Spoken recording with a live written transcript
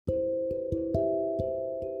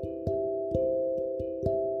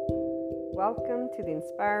Welcome to the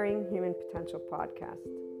Inspiring Human Potential podcast.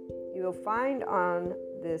 You will find on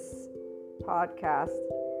this podcast,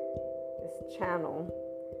 this channel,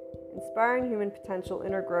 Inspiring Human Potential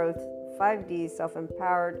Inner Growth 5D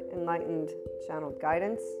Self-Empowered Enlightened Channeled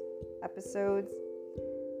Guidance episodes,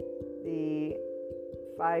 the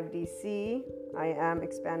 5DC I Am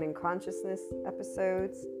Expanding Consciousness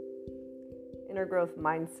episodes, Inner Growth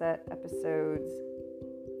Mindset episodes,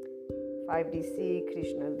 5DC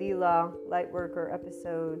Krishna Lila Lightworker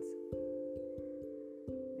episodes,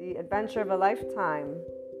 The Adventure of a Lifetime,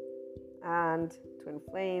 and Twin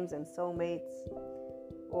Flames and Soulmates,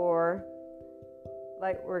 or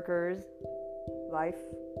Lightworkers, Life,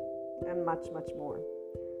 and much, much more.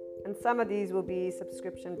 And some of these will be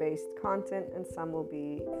subscription-based content and some will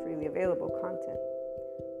be freely available content.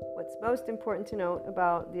 What's most important to note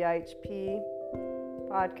about the IHP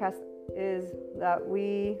podcast is that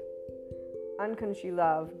we unconsciously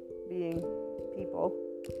love being people.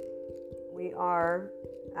 We are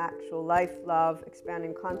actual life, love,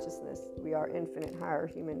 expanding consciousness. We are infinite higher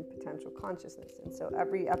human potential consciousness. And so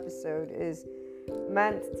every episode is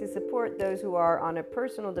meant to support those who are on a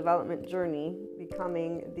personal development journey,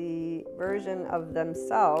 becoming the version of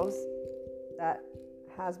themselves that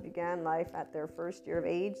has began life at their first year of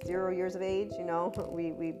age, 0 years of age.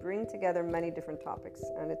 We bring together many different topics,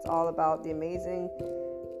 and it's all about the amazing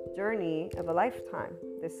journey of a lifetime,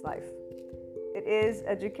 this life. It is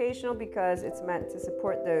educational because it's meant to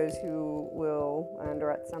support those who will, and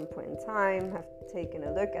or at some point in time, have taken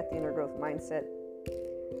a look at the inner growth mindset.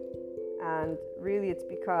 And really it's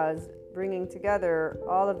because bringing together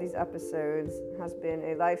all of these episodes has been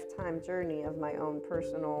a lifetime journey of my own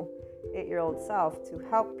personal 8-year-old self to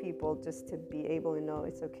help people just to be able to know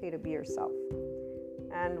it's okay to be yourself.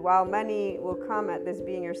 And while many will come at this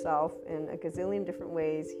being yourself in a gazillion different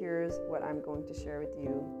ways, here's what I'm going to share with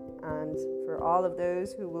you. And for all of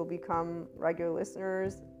those who will become regular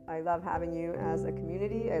listeners, I love having you as a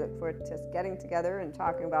community. I look forward to getting together and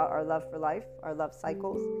talking about our love for life, our love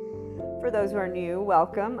cycles. For those who are new,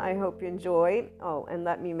 welcome. I hope you enjoy. Oh, and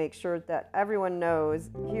let me make sure that everyone knows,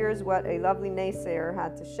 here's what a lovely naysayer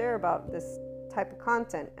had to share about this type of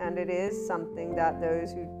content. And it is something that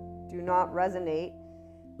those who do not resonate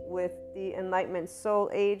with the Enlightenment Soul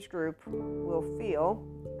age group will feel,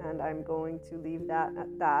 and I'm going to leave that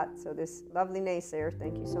at that. So this lovely naysayer,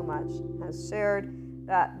 thank you so much, has shared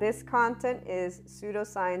that this content is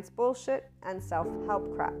pseudoscience bullshit and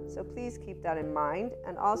self-help crap. So please keep that in mind,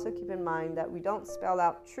 and also keep in mind that we don't spell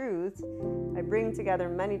out truth. I bring together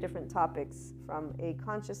many different topics from a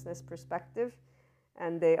consciousness perspective,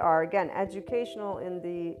 and they are, again, educational in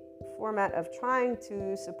the format of trying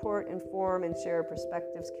to support, inform, and share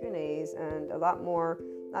perspectives, Q&As, and a lot more,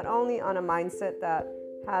 not only on a mindset that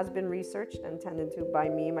has been researched and tended to by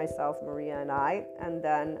me, myself, Maria, and I, and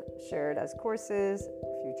then shared as courses,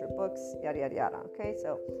 future books, yada, yada, yada. Okay,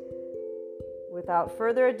 so without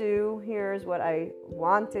further ado, here's what I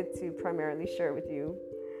wanted to primarily share with you.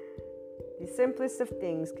 The simplest of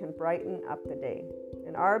things can brighten up the day.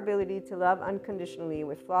 And our ability to love unconditionally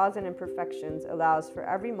with flaws and imperfections allows for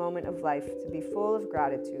every moment of life to be full of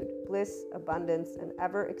gratitude, bliss, abundance, and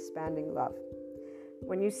ever-expanding love.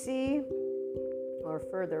 When you see, or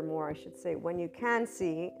furthermore, I should say, when you can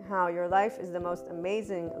see how your life is the most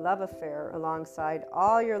amazing love affair alongside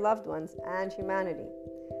all your loved ones and humanity,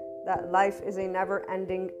 that life is a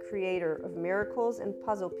never-ending creator of miracles and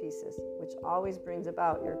puzzle pieces, which always brings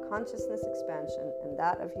about your consciousness expansion and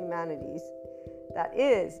that of humanity's. That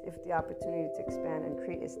is, if the opportunity to expand and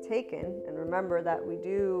create is taken. And remember that we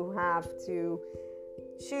do have to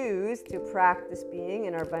choose to practice being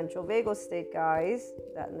in our ventral vagal state, guys,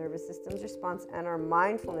 that nervous system's response, and our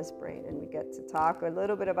mindfulness brain. And we get to talk a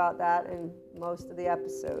little bit about that in most of the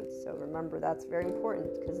episodes. So remember, that's very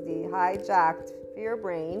important, because the hijacked fear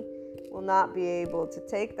brain will not be able to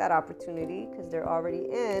take that opportunity because they're already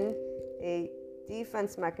in a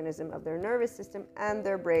defense mechanism of their nervous system, and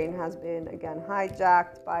their brain has been, again,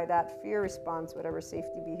 hijacked by that fear response, whatever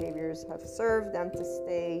safety behaviors have served them to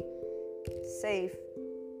stay safe.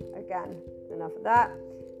 Again, enough of that.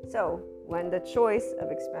 So when the choice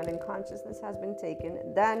of expanding consciousness has been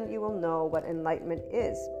taken, then you will know what enlightenment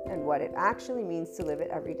is and what it actually means to live it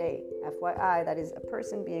every day. FYI, that is a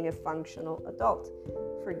person being a functional adult.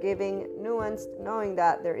 Forgiving, nuanced, knowing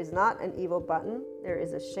that there is not an evil button, there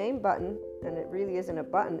is a shame button, and it really isn't a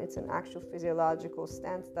button, it's an actual physiological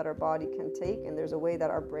stance that our body can take, and there's a way that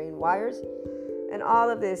our brain wires. And all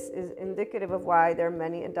of this is indicative of why there are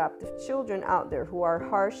many adoptive children out there who are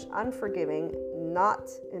harsh, unforgiving, not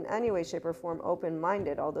in any way, shape, or form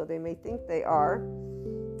open-minded, although they may think they are.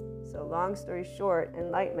 So long story short,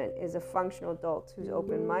 enlightenment is a functional adult who's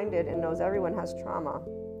open-minded and knows everyone has trauma,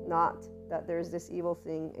 not that there's this evil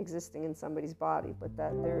thing existing in somebody's body, but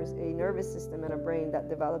that there's a nervous system and a brain that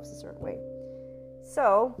develops a certain way.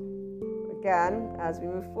 So, again, as we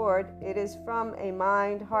move forward, it is from a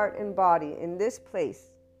mind, heart, and body in this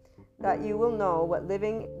place that you will know what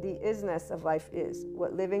living the isness of life is,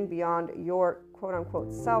 what living beyond your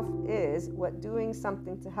quote-unquote self is, what doing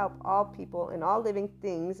something to help all people and all living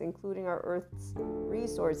things, including our Earth's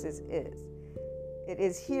resources, is. It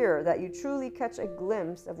is here that you truly catch a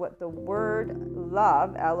glimpse of what the word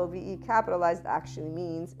love, L-O-V-E capitalized, actually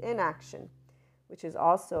means in action, which is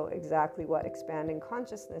also exactly what expanding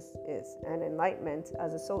consciousness is. And enlightenment,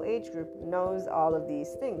 as a soul age group, knows all of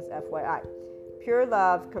these things, FYI. Pure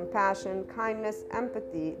love, compassion, kindness,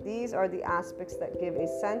 empathy, these are the aspects that give a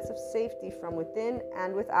sense of safety from within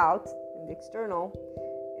and without, in the external.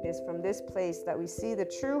 It is from this place that we see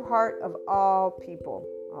the true heart of all people.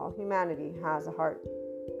 All humanity has a heart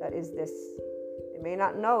that is this. They may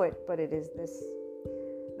not know it, but it is this.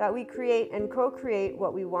 That we create and co-create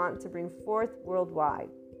what we want to bring forth worldwide.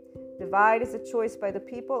 Divide is a choice by the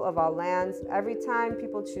people of all lands. Every time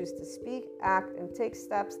people choose to speak, act, and take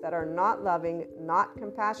steps that are not loving, not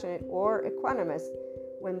compassionate, or equanimous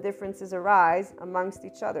when differences arise amongst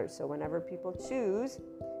each other. So whenever people choose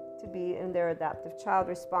to be in their adaptive child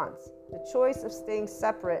response, the choice of staying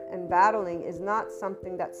separate and battling is not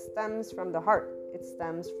something that stems from the heart. It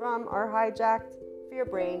stems from our hijacked fear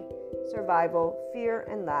brain, survival, fear,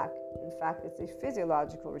 and lack. In fact, it's a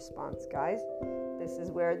physiological response, guys. This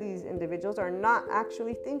is where these individuals are not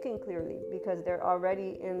actually thinking clearly because they're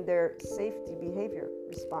already in their safety behavior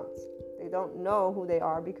response. They don't know who they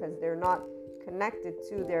are because they're not connected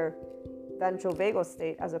to their ventral vagal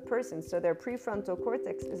state as a person. So their prefrontal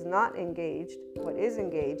cortex is not engaged. What is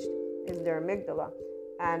engaged is their amygdala.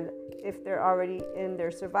 And if they're already in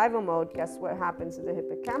their survival mode, guess what happens to the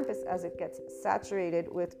hippocampus as it gets saturated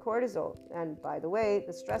with cortisol? And by the way,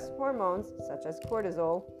 the stress hormones, such as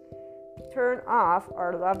cortisol, turn off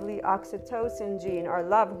our lovely oxytocin gene, our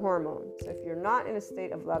love hormone. So if you're not in a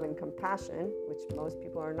state of love and compassion, which most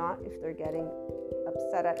people are not if they're getting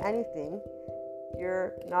upset at anything,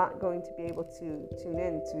 you're not going to be able to tune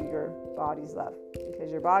in to your body's love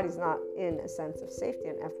because your body's not in a sense of safety.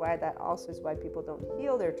 And FYI, that also is why people don't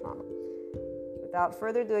heal their trauma. Without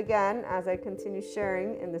further ado, again, as I continue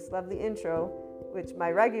sharing in this lovely intro, which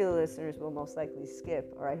my regular listeners will most likely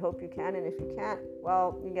skip, or I hope you can, and if you can't,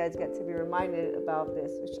 well, you guys get to be reminded about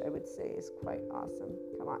this, which I would say is quite awesome.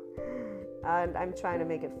 Come on. And I'm trying to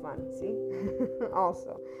make it fun, see?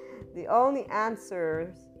 Also, the only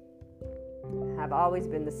answers have always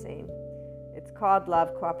been the same. It's called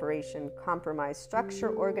love, cooperation, compromise,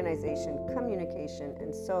 structure, organization, communication,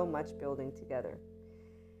 and so much building together.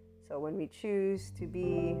 So when we choose to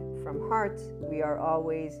be from heart, we are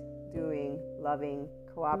always doing loving,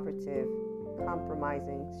 cooperative,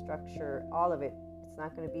 compromising, structure, all of it. It's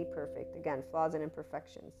not going to be perfect. Again, flaws and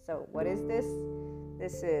imperfections. So what is this?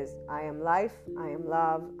 This is I am life, I am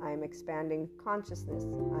love, I am expanding consciousness,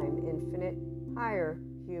 I am infinite, higher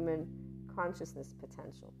human consciousness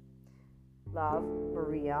potential. Love,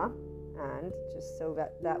 Maria. And just so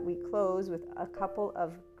that we close with a couple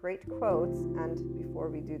of great quotes, and before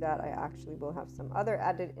we do that, I actually will have some other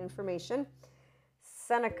added information.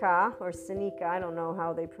 Seneca, or Seneca, I don't know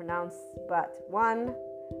how they pronounce, but one,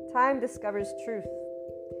 time discovers truth.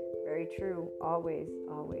 Very true, always,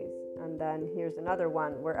 always. And then here's another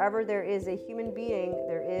one. Wherever there is a human being,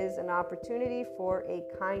 there is an opportunity for a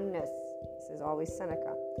kindness. This is always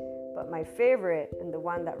Seneca. But my favorite, and the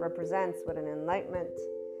one that represents what an enlightenment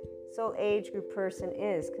soul age group person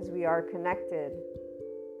is, because we are connected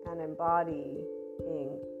and embodying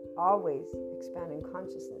always expanding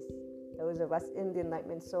consciousness. Those of us in the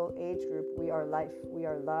enlightenment soul age group, we are life, we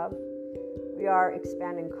are love, we are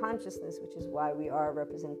expanding consciousness, which is why we are a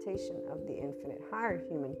representation of the infinite higher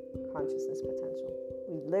human consciousness potential.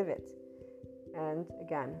 We live it. And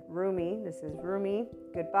again, Rumi, this is Rumi,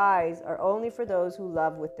 goodbyes are only for those who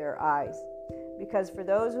love with their eyes. Because for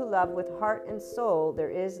those who love with heart and soul,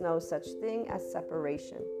 there is no such thing as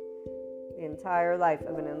separation. The entire life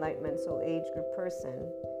of an enlightenment soul age group person,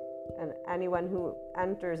 and anyone who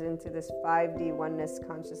enters into this 5D oneness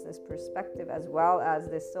consciousness perspective, as well as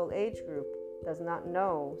this soul age group, does not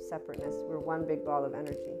know separateness. We're one big ball of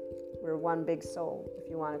energy. We're one big soul, if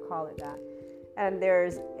you want to call it that. And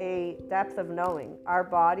there's a depth of knowing. Our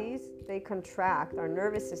bodies, they contract. Our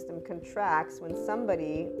nervous system contracts when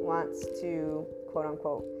somebody wants to, quote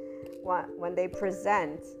unquote, when they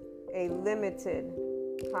present a limited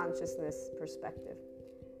consciousness perspective.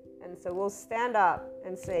 And so we'll stand up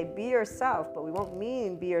and say, be yourself, but we won't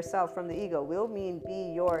mean be yourself from the ego. We'll mean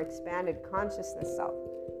be your expanded consciousness self.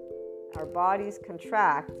 Our bodies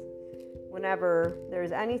contract whenever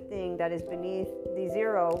there's anything that is beneath the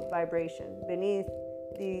zero vibration, beneath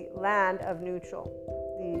the land of neutral,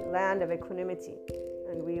 the land of equanimity.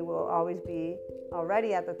 And we will always be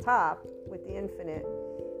already at the top with the infinite,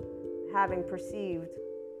 having perceived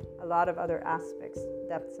a lot of other aspects,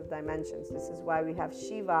 depths of dimensions. This is why we have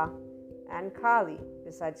Shiva and Kali,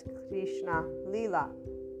 besides Krishna Lila.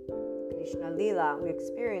 Krishna Lila, we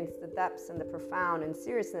experience the depths and the profound and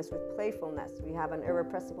seriousness with playfulness. We have an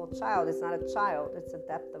irrepressible child. It's not a child, it's the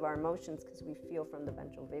depth of our emotions because we feel from the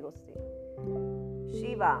ventral vagal state.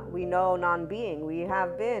 Shiva, we know non-being. We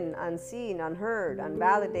have been unseen, unheard,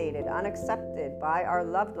 unvalidated, unaccepted by our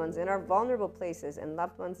loved ones in our vulnerable places. And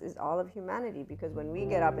loved ones is all of humanity, because when we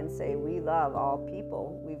get up and say we love all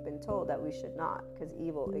people, we've been told that we should not, because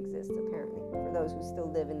evil exists apparently for those who still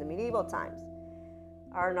live in the medieval times.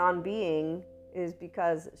 Our non-being is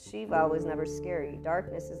because Shiva was never scary.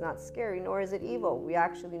 Darkness is not scary, nor is it evil. We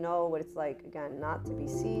actually know what it's like, again, not to be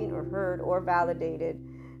seen or heard or validated.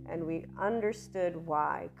 And we understood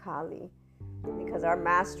why, Kali, because our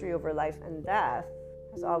mastery over life and death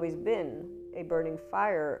has always been a burning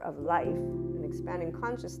fire of life, an expanding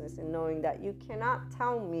consciousness, and knowing that you cannot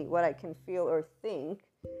tell me what I can feel or think.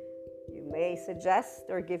 You may suggest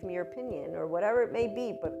or give me your opinion or whatever it may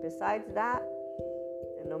be, but besides that,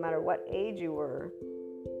 and no matter what age you were,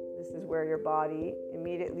 this is where your body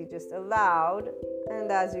immediately just allowed,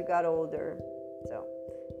 and as you got older. So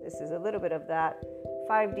this is a little bit of that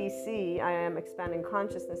 5DC, I am expanding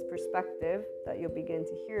consciousness perspective that you'll begin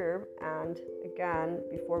to hear. And again,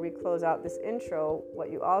 before we close out this intro,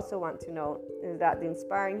 what you also want to know is that the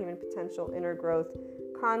Inspiring Human Potential Inner Growth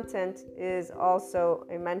content is also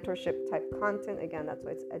a mentorship type content. Again, that's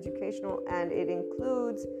why it's educational, and it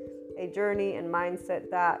includes a journey and mindset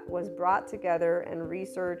that was brought together and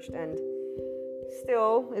researched and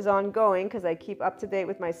still is ongoing, because I keep up to date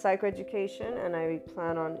with my psychoeducation, and I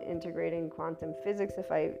plan on integrating quantum physics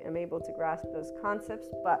if I am able to grasp those concepts.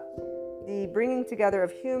 But the bringing together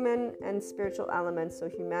of human and spiritual elements, so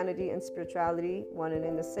humanity and spirituality, one and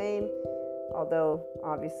in the same, although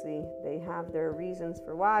obviously they have their reasons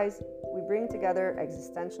for whys, we bring together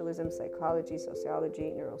existentialism, psychology,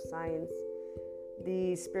 sociology, neuroscience.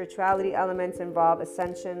 The spirituality elements involve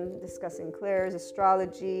ascension, discussing clairs,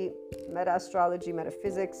 astrology, meta-astrology,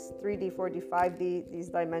 metaphysics, 3D, 4D, 5D, these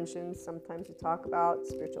dimensions. Sometimes we talk about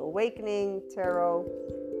spiritual awakening, tarot,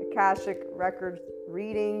 Akashic record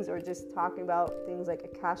readings, or just talking about things like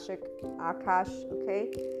Akash,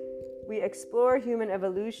 okay? We explore human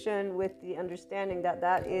evolution with the understanding that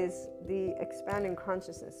that is the expanding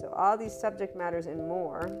consciousness. So all these subject matters and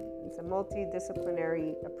more. It's a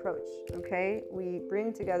multidisciplinary approach, okay? We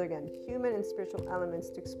bring together, again, human and spiritual elements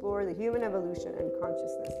to explore the human evolution and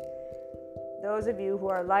consciousness. Those of you who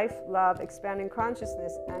are life, love, expanding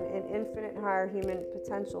consciousness, and in infinite higher human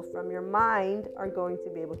potential from your mind are going to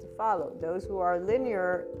be able to follow. Those who are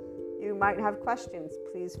linear, you might have questions.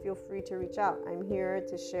 Please feel free to reach out. I'm here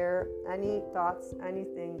to share any thoughts,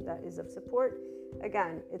 anything that is of support.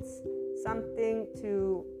 Again, it's something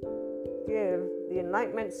to give the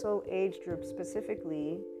Enlightenment Soul Age group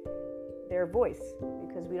specifically their voice,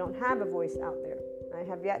 because we don't have a voice out there. I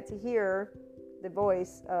have yet to hear the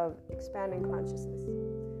voice of expanding consciousness.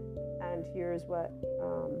 And here's what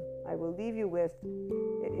I will leave you with.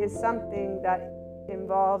 It is something that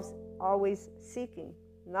involves always seeking,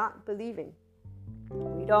 not believing.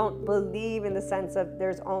 We don't believe in the sense of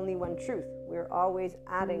there's only one truth. We're always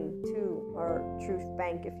adding to our truth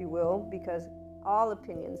bank, if you will, because all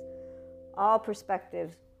opinions, all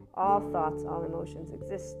perspectives, all thoughts, all emotions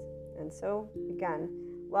exist. And so, again,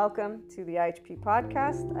 welcome to the IHP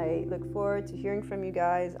podcast. I look forward to hearing from you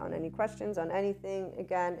guys on any questions, on anything.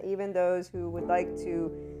 Again, even those who would like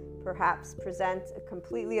to perhaps present a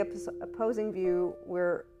completely opposing view,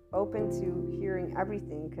 we're open to hearing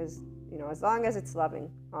everything, because, you know, as long as it's loving,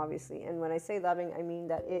 obviously. And when I say loving, I mean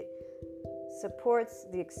that it supports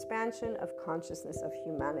the expansion of consciousness of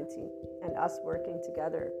humanity and us working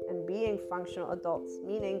together and being functional adults,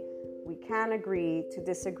 meaning we can agree to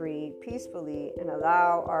disagree peacefully and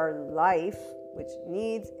allow our life, which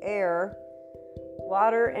needs air,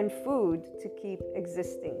 water, and food to keep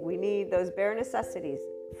existing. We need those bare necessities.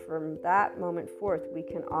 From that moment forth, we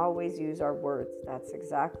can always use our words. That's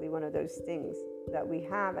exactly one of those things that we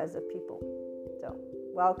have as a people. So,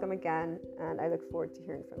 welcome again, and I look forward to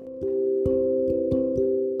hearing from you.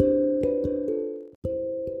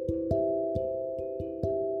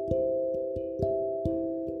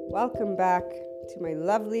 Welcome back to my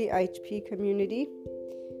lovely IHP community.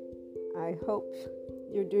 I hope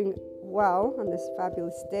you're doing well on this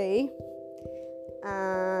fabulous day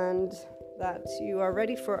and that you are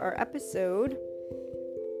ready for our episode.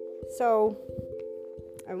 So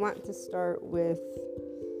I want to start with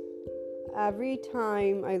every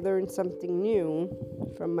time I learn something new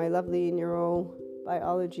from my lovely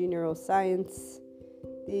neurobiology, neuroscience,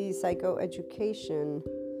 the psychoeducation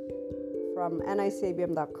from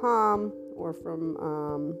nicabm.com or from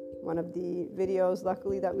one of the videos,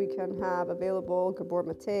 luckily, that we can have available, Gabor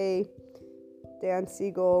Mate, Dan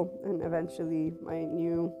Siegel, and eventually my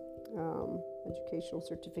new educational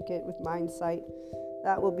certificate with Mindsight.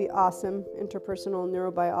 That will be awesome, interpersonal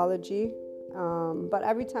neurobiology. But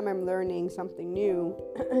every time I'm learning something new,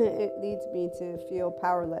 it leads me to feel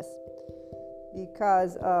powerless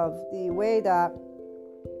because of the way that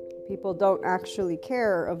people don't actually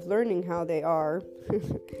care of learning how they are.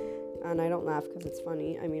 And I don't laugh because it's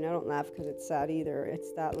funny. I don't laugh because it's sad either.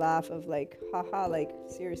 It's that laugh of like, haha, like,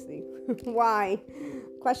 seriously, why?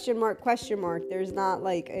 Question mark. There's not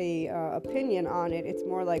like a opinion on it. It's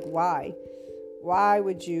more like, why? Why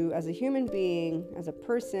would you, as a human being, as a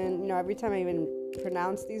person, every time I even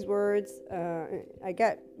pronounce these words, I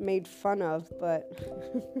get made fun of, but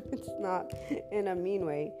it's not in a mean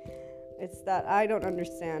way. It's that I don't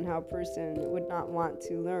understand how a person would not want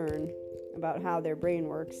to learn about how their brain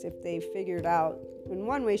works if they figured out in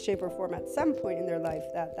one way, shape, or form at some point in their life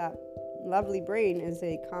that lovely brain is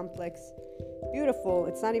a complex, beautiful,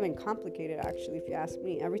 it's not even complicated actually, if you ask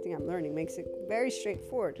me. Everything I'm learning makes it very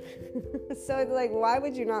straightforward. So it's like, why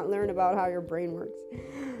would you not learn about how your brain works?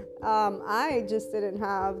 I just didn't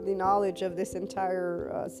have the knowledge of this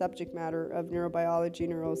entire subject matter of neurobiology,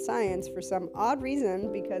 neuroscience for some odd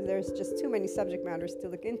reason, because there's just too many subject matters to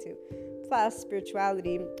look into. Plus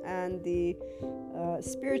spirituality and the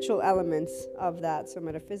spiritual elements of that, so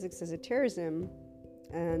metaphysics, esotericism.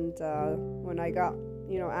 And when I got,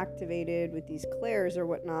 activated with these clairs or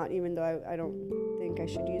whatnot, even though I don't think I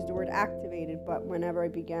should use the word activated, but whenever I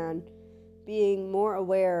began being more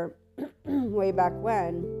aware way back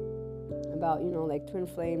when about, like twin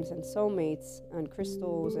flames and soulmates and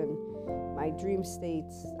crystals and my dream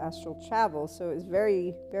states, astral travel. So it's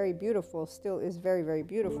very, very beautiful, still is very, very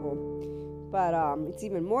beautiful. But it's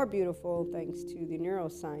even more beautiful thanks to the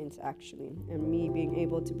neuroscience, actually, and me being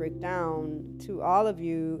able to break down to all of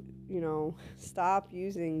you, stop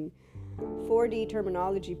using 4D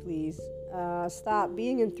terminology, please. Stop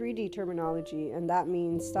being in 3D terminology, and that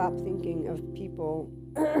means stop thinking of people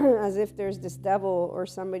as if there's this devil or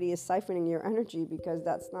somebody is siphoning your energy, because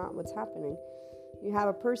that's not what's happening. You have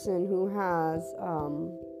a person who has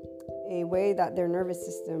a way that their nervous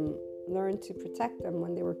system learned to protect them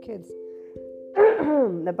when they were kids.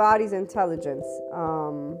 The body's intelligence,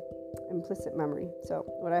 implicit memory. So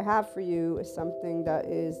what I have for you is something that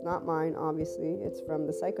is not mine, obviously. It's from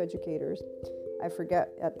the psychoeducators. I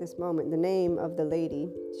forget at this moment the name of the lady.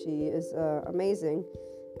 She is amazing.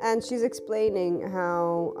 And she's explaining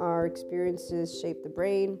how our experiences shape the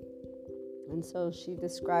brain. And so she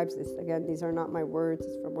describes this. Again, these are not my words.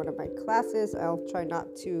 It's from one of my classes. I'll try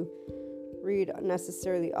not to read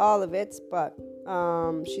necessarily all of it, but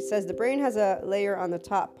she says the brain has a layer on the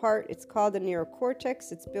top part. It's called the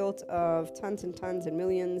neocortex. It's built of tons and tons and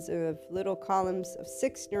millions of little columns of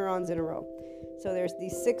 6 neurons in a row. So there's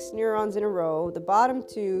these 6 neurons in a row. The bottom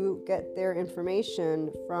 2 get their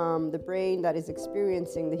information from the brain that is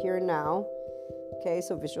experiencing the here and now. Okay,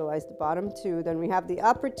 so visualize the bottom 2. Then we have the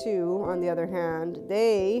upper 2, on the other hand.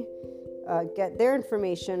 They get their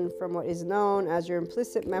information from what is known as your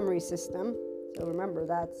implicit memory system. So remember,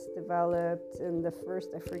 that's developed in the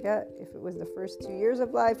first, I forget if it was the first 2 years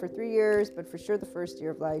of life or 3 years, but for sure the first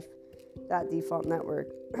year of life, that default network.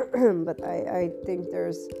 But I think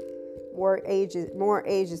there's more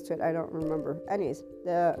ages to it. I don't remember. Anyways,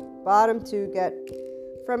 the bottom 2 get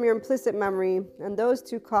from your implicit memory, and those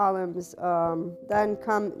 2 columns then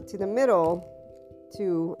come to the middle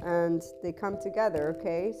 2, and they come together.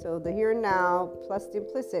 Okay, so the here and now plus the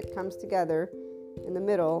implicit comes together in the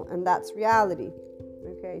middle, and that's reality.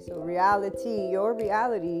 Okay, so reality, your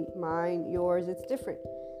reality, mine, yours, it's different,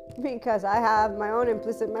 because I have my own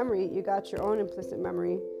implicit memory, you got your own implicit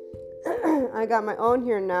memory. I got my own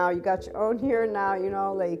here and now, you got your own here and now.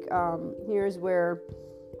 Here's where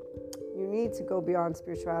you need to go beyond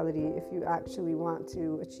spirituality if you actually want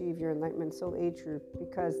to achieve your enlightenment soul age group,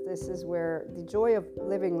 because this is where the joy of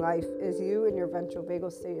living life is you in your ventral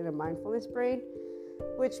vagal state in a mindfulness brain,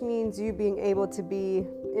 which means you being able to be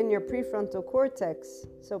in your prefrontal cortex,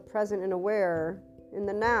 so present and aware in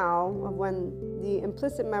the now of when the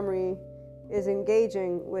implicit memory is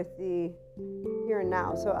engaging with the here and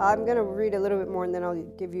now. So I'm going to read a little bit more and then I'll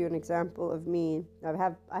give you an example of me.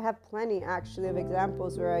 I have plenty actually of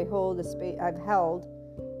examples where I hold a space. I've held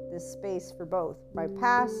this space for both my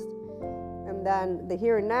past and then the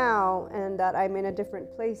here and now, and that I'm in a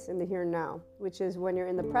different place in the here and now, which is when you're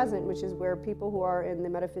in the present, which is where people who are in the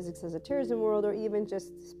metaphysics esotericism world, or even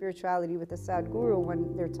just spirituality with the Sadhguru,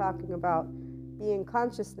 when they're talking about being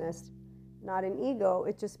consciousness, not an ego,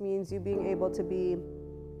 it just means you being able to be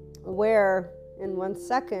aware in 1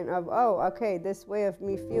 second of, oh, okay, this way of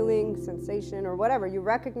me feeling, sensation, or whatever. You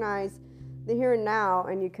recognize the here and now,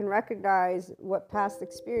 and you can recognize what past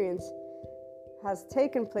experience has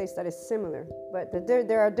taken place that is similar, but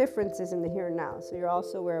there are differences in the here and now. So you're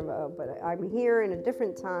also aware of, oh, but I'm here in a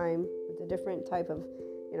different time with a different type of,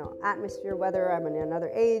 atmosphere, whether I'm in another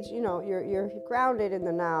age. You're grounded in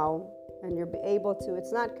the now, and you're able to.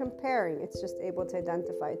 It's not comparing. It's just able to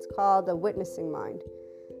identify. It's called a witnessing mind.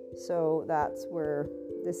 So that's where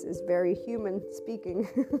this is very human speaking.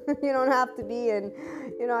 You don't have to be in,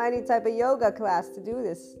 any type of yoga class to do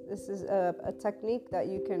this. This is a technique that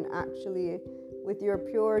you can actually, with your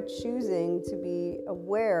pure choosing to be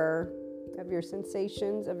aware of your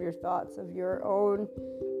sensations, of your thoughts, of your own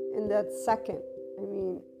in that second. I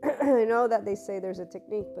mean, I know that they say there's a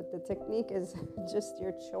technique, but the technique is just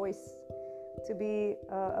your choice to be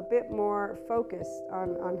a bit more focused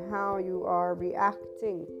on how you are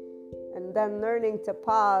reacting, and then learning to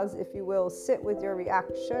pause, if you will, sit with your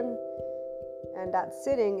reaction. And that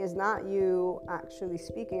sitting is not you actually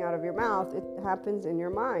speaking out of your mouth. It happens in your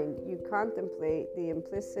mind. You contemplate the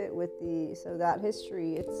implicit so that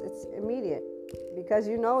history, it's immediate because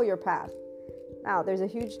you know your path. Now, there's a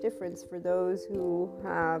huge difference for those who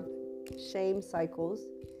have shame cycles,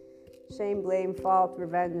 shame, blame, fault,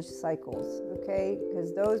 revenge cycles, okay?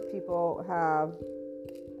 Because those people have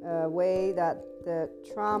a way that the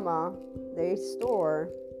trauma they store.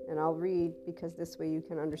 And I'll read, because this way you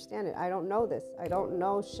can understand it. I don't know this. I don't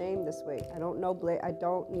know shame this way. I don't know blame. I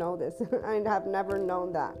don't know this. I have never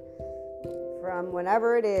known that. From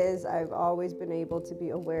whenever it is, I've always been able to be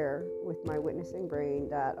aware with my witnessing brain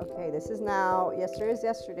that, okay, this is now, yesterday is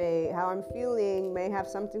yesterday. How I'm feeling may have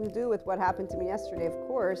something to do with what happened to me yesterday, of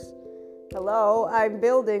course. Hello, I'm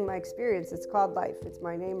building my experience. It's called life. It's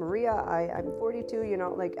my name, Maria. I'm 42,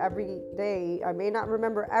 like every day. I may not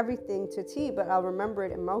remember everything to T, but I'll remember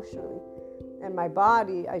it emotionally. And my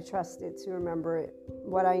body, I trust it to remember it,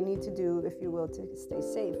 what I need to do, if you will, to stay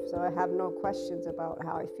safe. So I have no questions about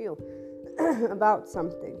how I feel about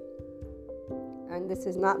something. And this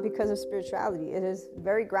is not because of spirituality. It is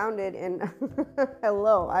very grounded in,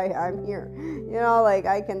 hello, I'm here.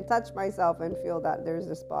 I can touch myself and feel that there's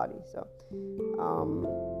this body. So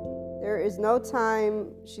there is no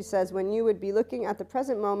time, she says, when you would be looking at the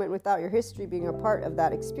present moment without your history being a part of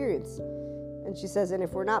that experience. And she says, and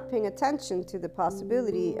if we're not paying attention to the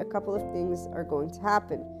possibility, a couple of things are going to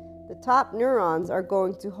happen. The top neurons are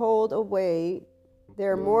going to hold away.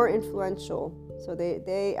 They're more influential. So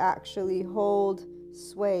they actually hold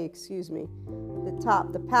sway,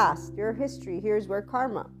 the past, your history. Here's where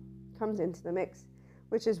karma comes into the mix,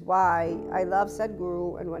 which is why I love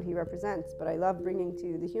Sadhguru and what he represents, but I love bringing to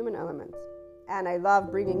you the human elements. And I love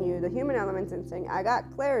bringing you the human elements and saying, I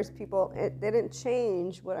got clairs, people. It didn't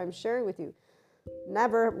change what I'm sharing with you.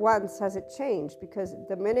 Never once has it changed, because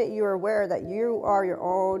the minute you're aware that you are your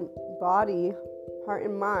own body, heart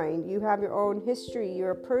and mind, you have your own history,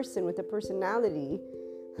 you're a person with a personality,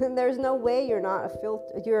 and there's no way you're not a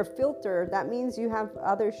filter. You're a filter. That means you have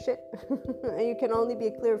other shit. And you can only be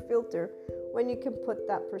a clear filter when you can put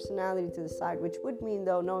that personality to the side, which would mean,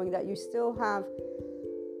 though, knowing that you still have,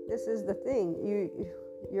 this is the thing,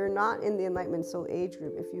 you're not in the Enlightenment Soul Age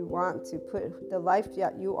group if you want to put the life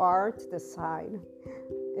that you are to the side.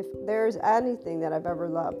 If there's anything that I've ever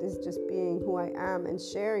loved, is just being who I am and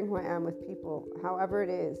sharing who I am with people, however it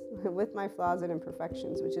is, with my flaws and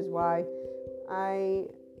imperfections, which is why I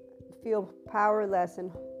feel powerless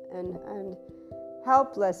and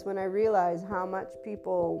helpless when I realize how much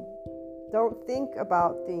people don't think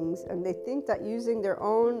about things, and they think that using their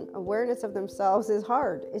own awareness of themselves is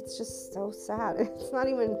hard. It's just so sad.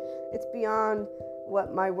 It's beyond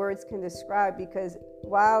what my words can describe, because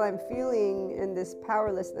while I'm feeling in this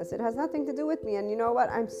powerlessness, it has nothing to do with me. And you know what?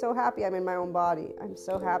 I'm so happy I'm in my own body. I'm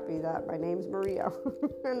so happy that my name's Maria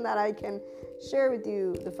and that I can share with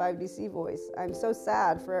you the 5DC voice. I'm so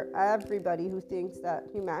sad for everybody who thinks that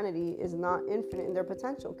humanity is not infinite in their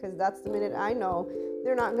potential, because that's the minute I know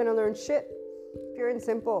they're not going to learn shit. Pure and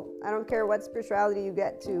simple. I don't care what spirituality you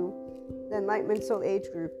get to. The Enlightenment Soul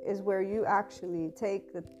Age group is where you actually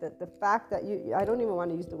take the fact that I don't even want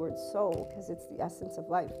to use the word soul, because it's the essence of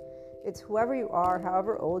life. It's whoever you are,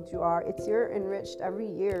 however old you are. It's you're enriched every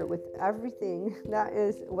year with everything that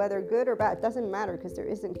is, whether good or bad. It doesn't matter, because there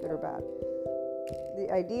isn't good or bad.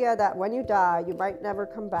 The idea that when you die, you might never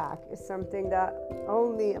come back is something that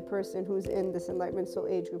only a person who's in this Enlightenment Soul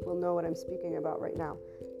Age group will know what I'm speaking about right now.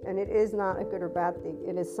 And it is not a good or bad thing.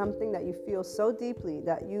 It is something that you feel so deeply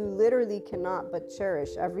that you literally cannot but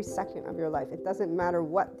cherish every second of your life. It doesn't matter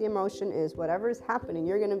what the emotion is, whatever is happening,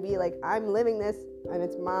 you're going to be like, I'm living this and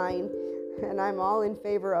it's mine, and I'm all in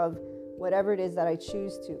favor of whatever it is that I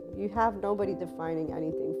choose to. You have nobody defining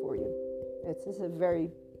anything for you. It's just a very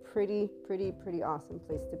pretty awesome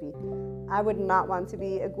place to be. I would not want to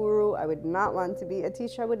be a guru. I would not want to be a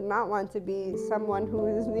teacher. I would not want to be someone who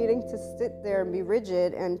is needing to sit there and be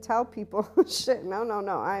rigid and tell people shit. No.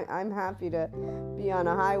 I'm happy to be on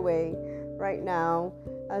a highway right now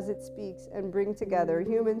as it speaks and bring together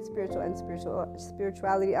human, spiritual, and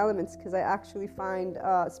spirituality elements, because I actually find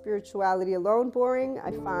spirituality alone boring.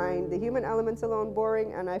 I find the human elements alone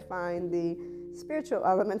boring, and I find the spiritual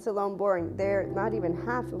elements alone boring. They're not even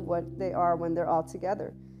half of what they are when they're all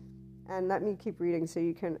together. And let me keep reading so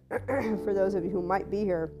you can, for those of you who might be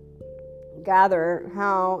here, gather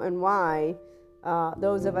how and why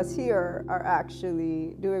those of us here are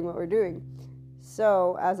actually doing what we're doing.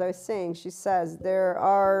 So, as I was saying, she says, there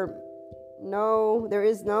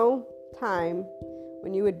is no time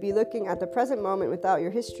when you would be looking at the present moment without your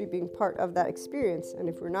history being part of that experience. And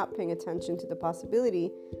if we're not paying attention to the possibility,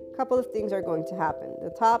 a couple of things are going to happen. The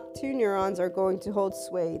top 2 neurons are going to hold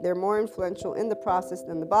sway. They're more influential in the process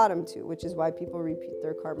than the bottom 2, which is why people repeat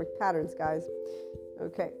their karmic patterns, guys.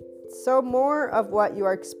 Okay, so more of what you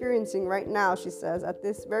are experiencing right now, she says, at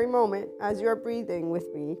this very moment, as you're breathing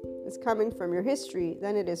with me, is coming from your history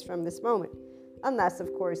than it is from this moment. Unless,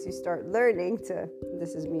 of course, you start learning to,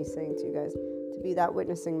 this is me saying to you guys, to be that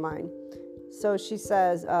witnessing mind. So she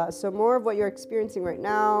says, so more of what you're experiencing right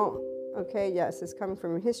now, okay, yes, is coming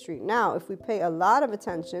from your history. Now, if we pay a lot of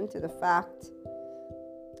attention to that fact,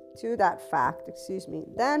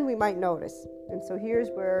 then we might notice. And so here's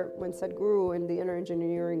where, when Sadhguru in the inner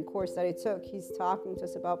engineering course that I took, he's talking to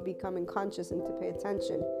us about becoming conscious and to pay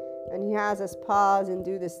attention. And he has us pause and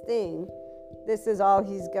do this thing. This is all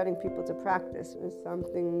he's getting people to practice. It's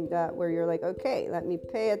something that where you're like, okay, let me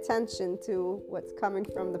pay attention to what's coming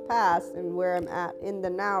from the past and where I'm at in the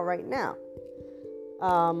now right now.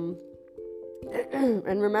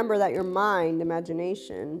 And remember that your mind,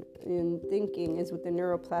 imagination, and thinking is with the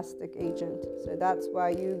neuroplastic agent. So that's why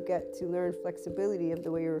you get to learn flexibility of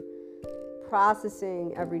the way you're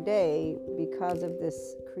processing every day, because of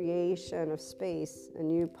this creation of space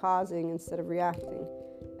and you pausing instead of reacting,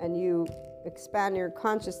 and you expand your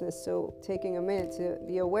consciousness. So taking a minute to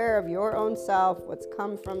be aware of your own self, what's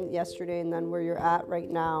come from yesterday, and then where you're at right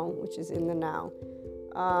now, which is in the now.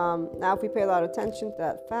 Now if we pay a lot of attention to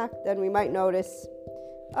that fact, then we might notice,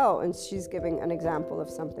 oh, and she's giving an example of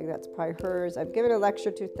something that's probably hers. I've given a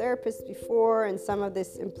lecture to therapists before, and some of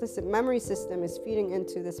this implicit memory system is feeding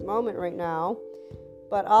into this moment right now.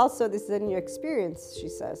 But also this is in your experience, she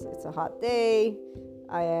says. It's a hot day.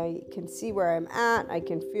 I can see where I'm at. I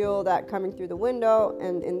can feel that coming through the window.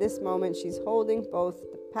 And in this moment, she's holding both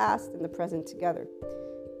the past and the present together.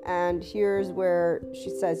 And here's where she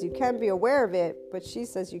says you can be aware of it, but she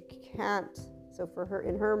says you can't. So for her,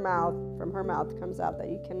 in her mouth, from her mouth comes out that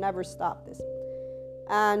you can never stop this.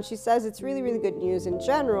 And she says it's really, really good news in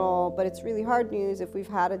general, but it's really hard news if we've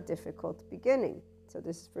had a difficult beginning. So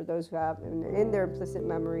this is for those who have in their implicit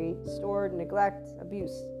memory stored neglect,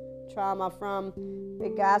 abuse, trauma from a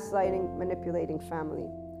gaslighting, manipulating family.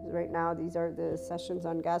 Right now, these are the sessions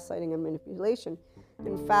on gaslighting and manipulation.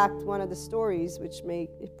 In fact, one of the stories which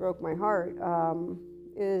it broke my heart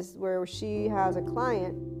is where she has a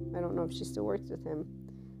client. I don't know if she still works with him,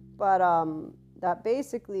 but that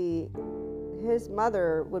basically his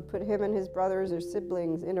mother would put him and his brothers or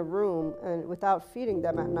siblings in a room and without feeding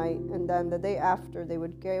them at night, and then the day after they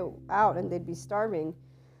would go out and they'd be starving,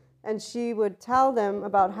 and she would tell them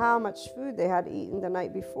about how much food they had eaten the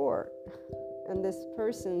night before. And this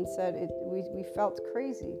person said we felt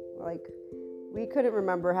crazy, like we couldn't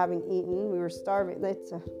remember having eaten. We were starving.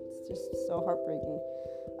 It's just so heartbreaking.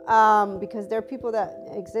 Because there are people that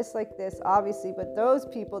exist like this, obviously, but those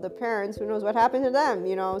people, the parents, who knows what happened to them,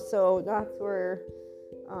 so that's where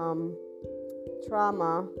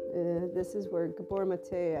trauma, this is where Gabor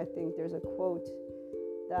Mate, I think there's a quote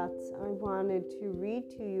that I wanted to read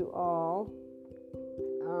to you all,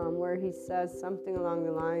 where he says something along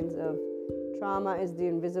the lines of, trauma is the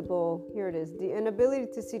invisible, here it is, the inability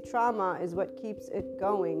to see trauma is what keeps it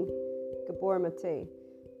going, Gabor Mate.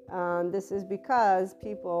 This is because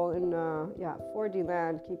people in 4D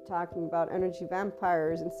land keep talking about energy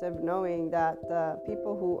vampires instead of knowing that the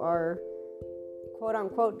people who are quote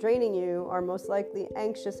unquote draining you are most likely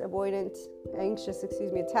anxious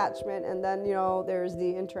attachment. And then, there's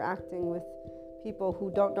the interacting with people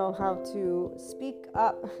who don't know how to speak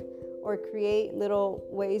up or create little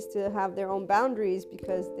ways to have their own boundaries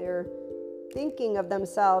because they're thinking of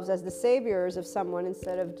themselves as the saviors of someone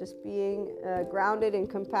instead of just being grounded in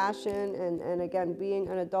compassion and again being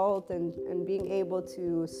an adult and being able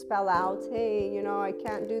to spell out, hey, I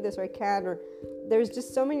can't do this, or I can, or there's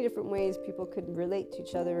just so many different ways people could relate to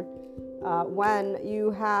each other when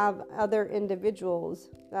you have other individuals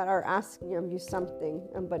that are asking of you something.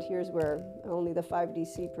 But here's where only the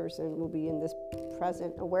 5DC person will be in this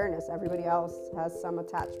present awareness. Everybody else has some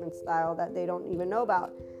attachment style that they don't even know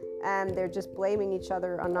about. And they're just blaming each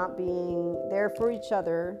other on not being there for each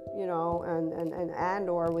other, and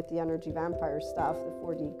or with the energy vampire stuff, the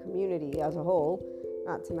 4D community as a whole,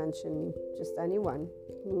 not to mention just anyone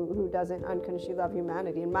who doesn't unconditionally love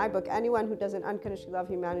humanity. In my book, anyone who doesn't unconditionally love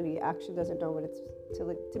humanity actually doesn't know what it's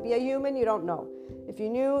to be a human. You don't know. If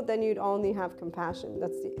you knew, then you'd only have compassion.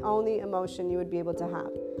 That's the only emotion you would be able to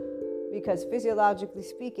have. Because physiologically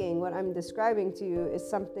speaking, what I'm describing to you is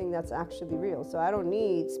something that's actually real. So I don't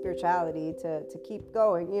need spirituality to keep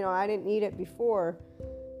going. I didn't need it before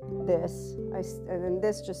this. And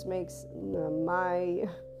this just makes my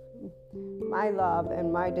love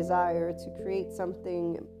and my desire to create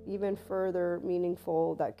something even further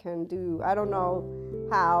meaningful that can do. I don't know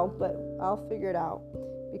how, but I'll figure it out.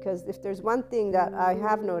 Because if there's one thing that I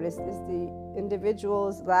have noticed is the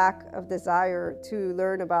individual's lack of desire to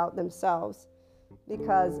learn about themselves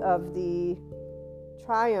because of the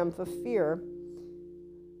triumph of fear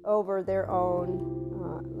over their own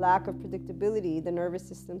lack of predictability, the nervous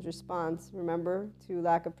system's response, remember, to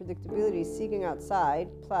lack of predictability, seeking outside,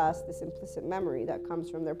 plus this implicit memory that comes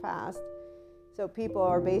from their past. So people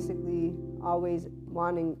are basically always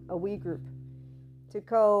wanting a we group to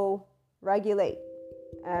co-regulate.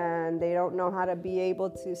 And they don't know how to be able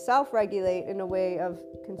to self-regulate in a way of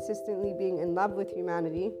consistently being in love with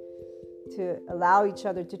humanity, to allow each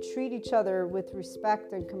other to treat each other with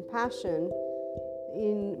respect and compassion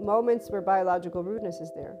in moments where biological rudeness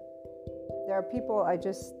is there. There are people I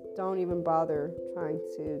just don't even bother trying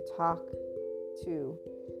to talk to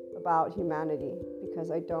about humanity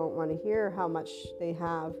because I don't want to hear how much they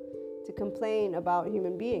have to complain about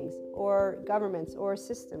human beings or governments or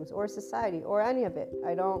systems or society or any of it.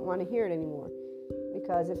 I don't want to hear it anymore,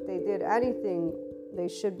 because if they did anything, they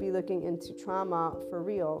should be looking into trauma for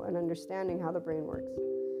real and understanding how the brain works.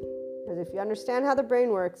 Because if you understand how the brain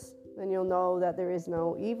works, then you'll know that there is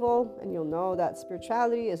no evil, and you'll know that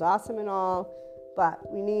spirituality is awesome and all, but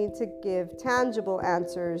we need to give tangible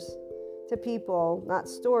answers to people, not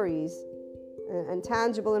stories, and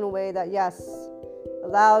tangible in a way that, yes,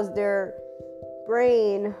 allows their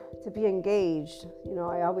brain to be engaged.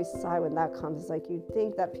 I always sigh when that comes. It's like, you'd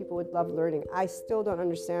think that people would love learning. I still don't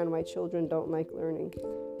understand why children don't like learning,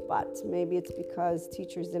 but maybe it's because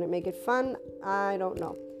teachers didn't make it fun. I don't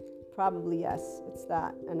know. Probably yes, it's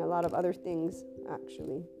that, and a lot of other things.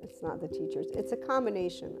 Actually, it's not the teachers. It's a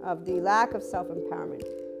combination of the lack of self-empowerment.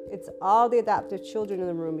 It's all the adaptive children in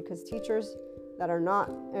the room, because teachers that are not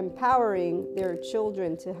empowering their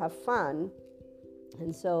children to have fun.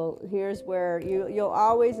 And so here's where you'll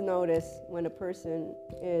always notice when a person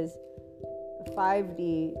is a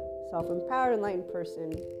 5D self-empowered enlightened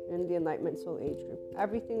person in the Enlightenment Soul Age group.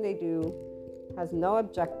 Everything they do has no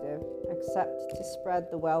objective except to spread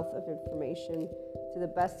the wealth of information to the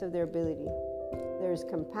best of their ability. There's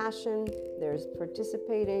compassion, there's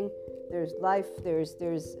participating, there's life, there's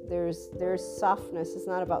softness. It's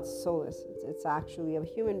not about soulless. It's actually a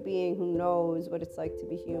human being who knows what it's like to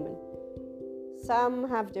be human. Some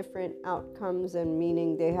have different outcomes and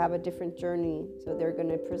meaning. They have a different journey, so they're going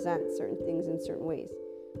to present certain things in certain ways.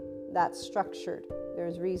 That's structured.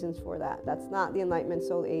 There's reasons for that. That's not the Enlightenment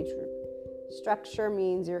Soul Age group. Structure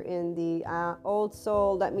means you're in the old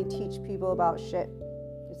soul, let me teach people about shit.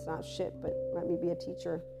 It's not shit, but let me be a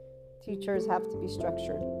teacher. Teachers have to be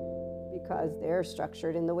structured because they're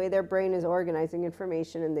structured in the way their brain is organizing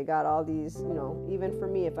information, and they got all these, even for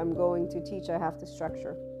me, if I'm going to teach, I have to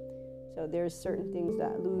structure. So there's certain things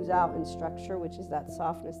that lose out in structure, which is that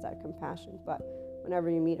softness, that compassion. But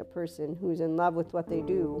whenever you meet a person who's in love with what they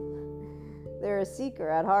do, they're a seeker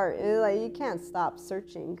at heart. Like, you can't stop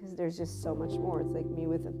searching because there's just so much more. It's like me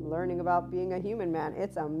with learning about being a human, man.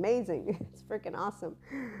 It's amazing. It's freaking awesome.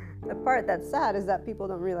 The part that's sad is that people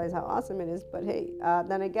don't realize how awesome it is. But hey,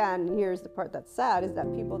 then again, here's the part that's sad, is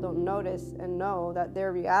that people don't notice and know that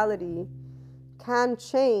their reality can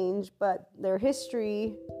change, but their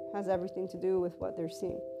history has everything to do with what they're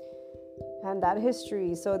seeing. And that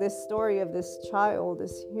history, so this story of this child,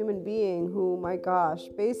 this human being who, my gosh,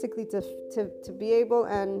 basically to be able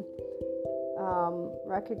and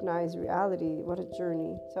recognize reality, what a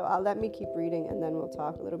journey. So let me keep reading and then we'll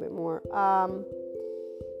talk a little bit more.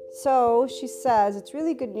 So she says, it's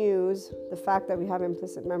really good news, the fact that we have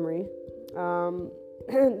implicit memory,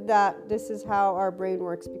 that this is how our brain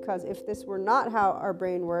works, because if this were not how our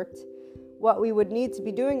brain worked, what we would need to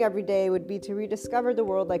be doing every day would be to rediscover the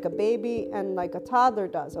world like a baby and like a toddler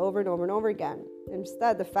does over and over and over again.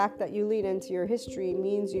 Instead, the fact that you lean into your history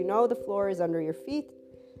means you know the floor is under your feet.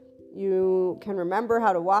 You can remember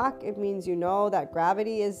how to walk. It means you know that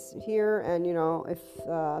gravity is here, and you know if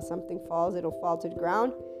something falls, it'll fall to the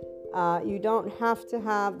ground. You don't have to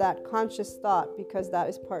have that conscious thought because that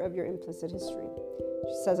is part of your implicit history.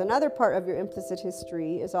 She says another part of your implicit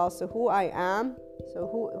history is also who I am. So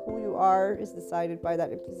who you are is decided by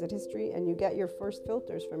that implicit history, and you get your first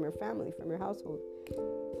filters from your family, from your household,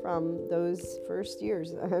 from those first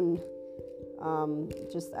years, and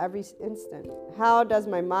just every instant. How does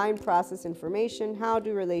my mind process information? How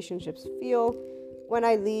do relationships feel? When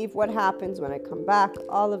I leave, what happens when I come back?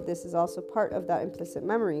 All of this is also part of that implicit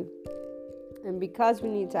memory. And because we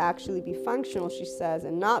need to actually be functional, she says,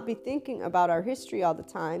 and not be thinking about our history all the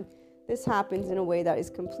time, this happens in a way that is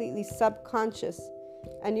completely subconscious,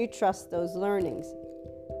 and you trust those learnings.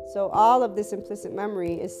 So all of this implicit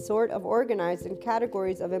memory is sort of organized in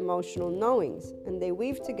categories of emotional knowings, and they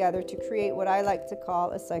weave together to create what I like to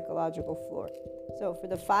call a psychological floor. So for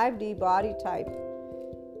the 5D body type,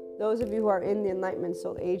 those of you who are in the Enlightenment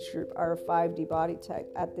Soul Age group are a 5D body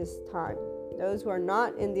type at this time. Those who are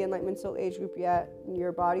not in the Enlightenment Soul Age group yet,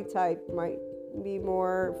 your body type might be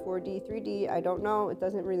more 4D, 3D, I don't know, it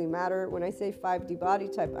doesn't really matter. When I say 5D body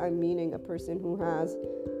type, I'm meaning a person who has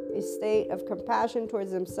a state of compassion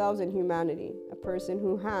towards themselves and humanity, a person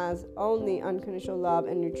who has only unconditional love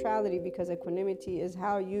and neutrality, because equanimity is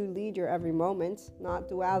how you lead your every moment, not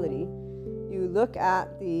duality. You look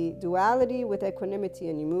at the duality with equanimity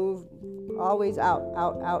and you move always out,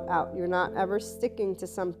 out, out, out. You're not ever sticking to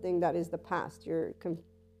something that is the past. You're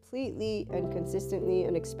completely and consistently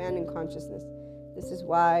an expanding consciousness. This is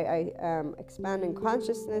why I am expanding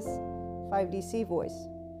consciousness 5DC voice,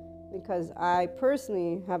 because I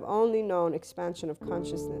personally have only known expansion of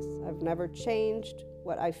consciousness. I've never changed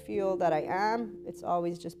what I feel that I am. It's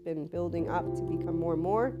always just been building up to become more and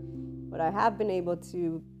more. What I have been able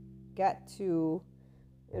to get to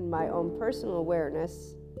in my own personal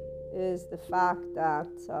awareness is the fact that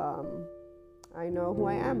I know who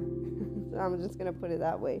I am. I'm just going to put it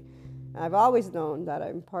that way. I've always known that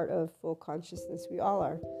I'm part of full consciousness. We all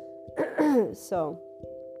are. So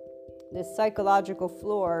this psychological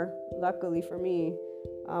floor, luckily for me,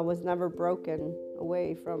 was never broken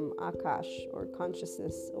away from Akash or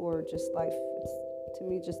consciousness or just life. It's, to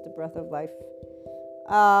me, just the breath of life.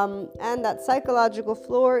 And that psychological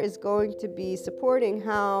floor is going to be supporting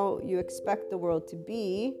how you expect the world to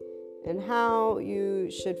be and how you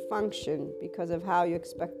should function because of how you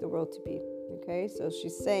expect the world to be. Okay, so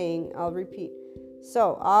she's saying, I'll repeat.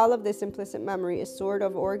 So all of this implicit memory is sort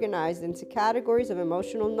of organized into categories of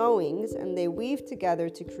emotional knowings, and they weave together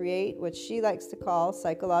to create what she likes to call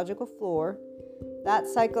psychological floor. That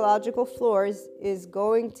psychological floor is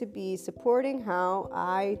going to be supporting how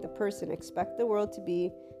I, the person, expect the world to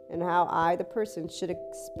be, and how I, the person, should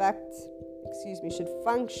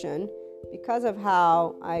function because of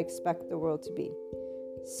how I expect the world to be.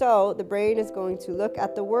 So the brain is going to look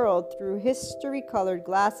at the world through history-colored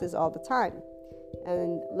glasses all the time,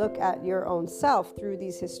 and look at your own self through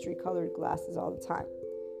these history-colored glasses all the time.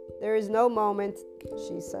 There is no moment,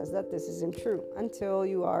 she says, that this isn't true until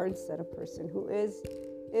you are instead a person who is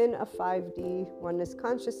in a 5D oneness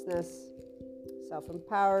consciousness,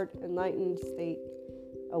 self-empowered, enlightened state.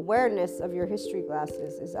 Awareness of your history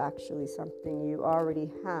glasses is actually something you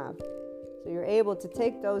already have. So you're able to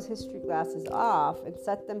take those history glasses off and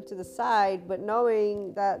set them to the side, but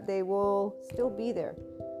knowing that they will still be there.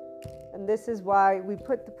 And this is why we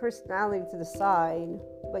put the personality to the side,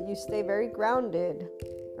 but you stay very grounded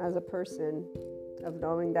as a person of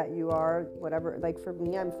knowing that you are whatever. Like for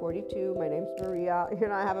me, I'm 42, my name's Maria,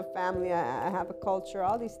 I have a family, I have a culture,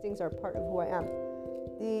 all these things are part of who I am.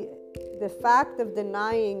 The fact of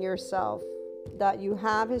denying yourself that you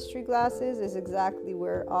have history glasses is exactly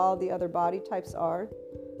where all the other body types are,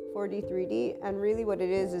 4D, 3D. And really what it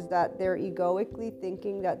is that they're egoically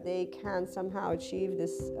thinking that they can somehow achieve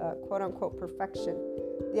this quote-unquote perfection.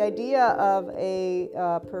 The idea of a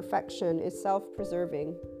perfection is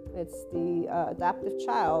self-preserving. It's the adaptive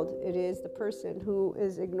child. It is the person who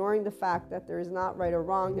is ignoring the fact that there is not right or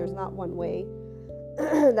wrong, there's not one way,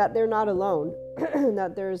 that they're not alone,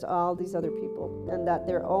 that there's all these other people, and that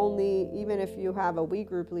they're only, even if you have a we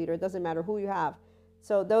group leader, it doesn't matter who you have.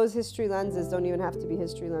 So those history lenses don't even have to be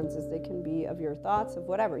history lenses. They can be of your thoughts, of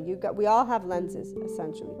whatever. We all have lenses,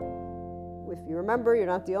 essentially. If you remember, you're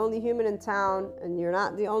not the only human in town, and you're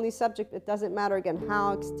not the only subject. It doesn't matter, again,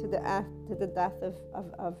 how to the death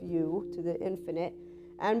of you, to the infinite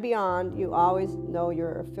and beyond. You always know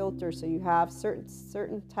you're a filter, so you have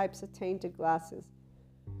certain types of tainted glasses.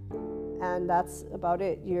 And that's about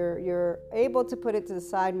it. You're able to put it to the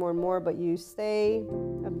side more and more, but you stay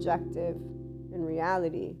objective in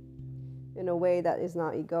reality in a way that is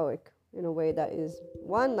not egoic, in a way that is,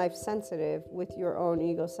 one, life sensitive with your own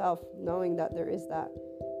ego self, knowing that there is that.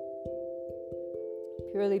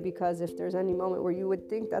 Purely because if there's any moment where you would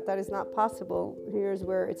think that that is not possible, here's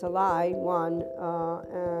where it's a lie, one,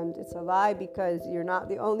 and it's a lie because you're not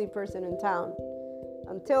the only person in town.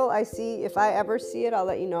 Until I see, if I ever see it, I'll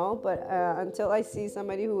let you know, but until I see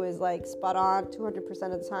somebody who is like spot on 200%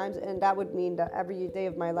 of the times, and that would mean that every day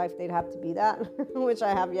of my life they'd have to be that, which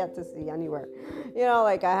I have yet to see anywhere. You know,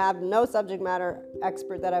 like I have no subject matter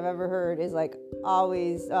expert that I've ever heard is like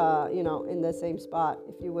always, in the same spot,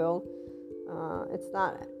 if you will. It's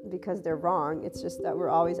not because they're wrong, it's just that we're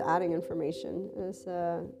always adding information,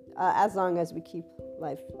 as long as we keep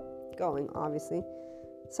life going, obviously.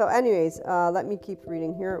 So anyways, let me keep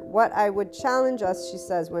reading here. What I would challenge us, she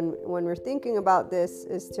says, when we're thinking about this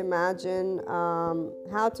is to imagine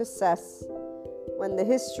how to assess when the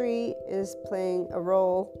history is playing a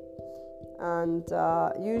role. And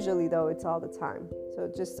usually, though, it's all the time. So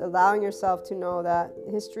just allowing yourself to know that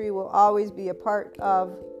history will always be a part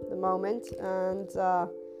of the moment. And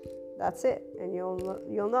that's it. And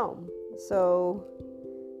you'll know. So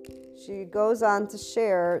she goes on to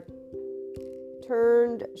share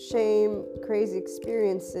turned shame crazy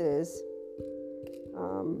experiences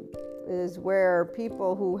is where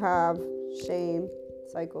people who have shame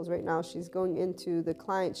cycles right now, she's going into the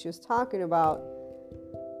client she was talking about,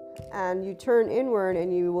 and you turn inward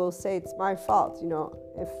and you will say it's my fault.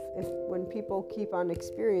 If when people keep on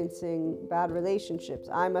experiencing bad relationships,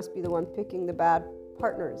 I must be the one picking the bad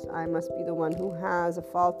partners, I must be the one who has a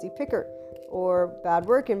faulty picker, or bad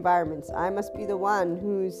work environments, I must be the one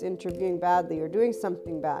who's interviewing badly or doing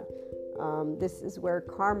something bad. This is where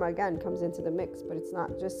karma again comes into the mix, but it's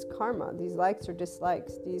not just karma. These likes or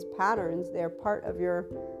dislikes, these patterns, they're part of your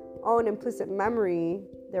own implicit memory,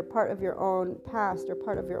 they're part of your own past, they're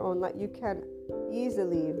part of your own life. You can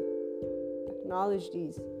easily acknowledge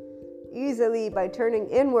these easily by turning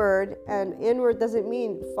inward, and inward doesn't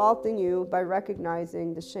mean faulting you, by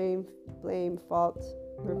recognizing the shame, blame, fault,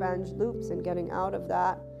 revenge loops and getting out of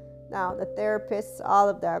that. Now, the therapists, all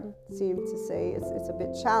of them seem to say it's a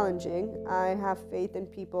bit challenging. I have faith in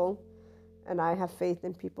people, and I have faith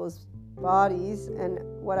in people's bodies, and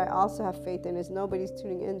what I also have faith in is nobody's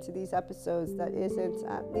tuning into these episodes that isn't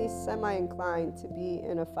at least semi-inclined to be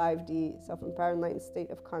in a 5D self-empowered enlightened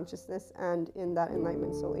state of consciousness and in that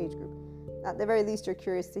enlightenment soul age group. At the very least, you're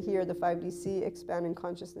curious to hear the 5DC expanding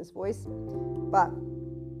consciousness voice, but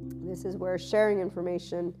this is where sharing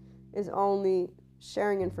information is only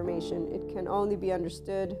sharing information. It can only be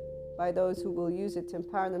understood by those who will use it to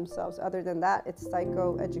empower themselves. Other than that, it's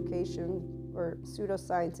psychoeducation or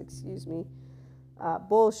pseudoscience,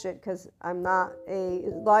 bullshit, because I'm not a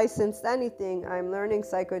licensed anything. I'm learning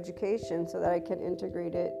psychoeducation so that I can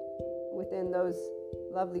integrate it within those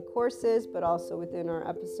lovely courses, but also within our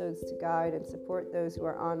episodes to guide and support those who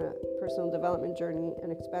are on a personal development journey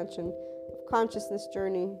and expansion of consciousness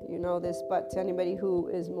journey. You know this, but to anybody who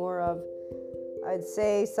is more of, I'd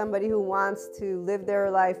say, somebody who wants to live their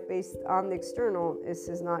life based on the external, this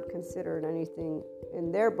is not considered anything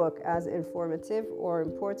in their book as informative or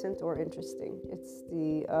important or interesting. It's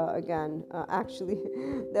the, actually,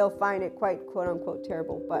 they'll find it quite quote-unquote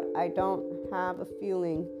terrible, but I don't have a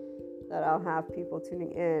feeling that I'll have people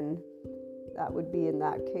tuning in that would be in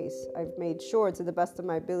that case. I've made sure to the best of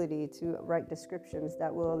my ability to write descriptions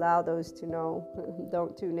that will allow those to know,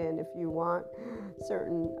 don't tune in if you want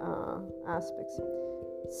certain aspects.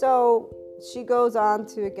 So she goes on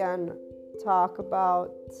to again talk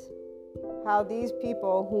about how these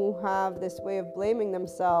people who have this way of blaming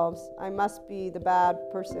themselves, I must be the bad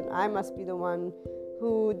person, I must be the one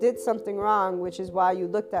who did something wrong, which is why you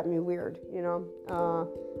looked at me weird,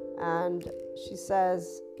 and she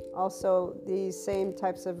says also these same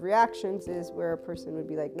types of reactions is where a person would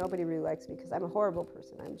be like, nobody really likes me because I'm a horrible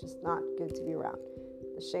person. I'm just not good to be around.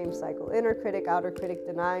 The shame cycle, inner critic, outer critic,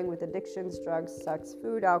 denying with addictions, drugs, sex,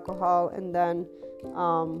 food, alcohol, and then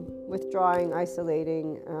withdrawing,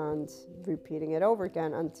 isolating, and repeating it over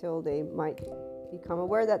again until they might become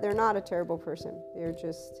aware that they're not a terrible person. They're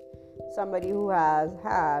just somebody who has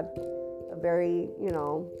had a very,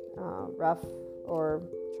 rough or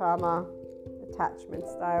trauma attachment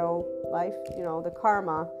style life. The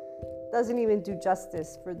karma doesn't even do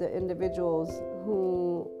justice for the individuals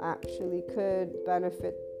who actually could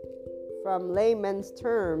benefit from layman's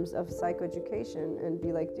terms of psychoeducation and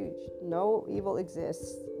be like, dude, no evil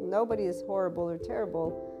exists. Nobody is horrible or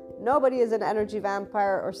terrible. Nobody is an energy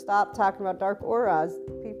vampire, or stop talking about dark auras.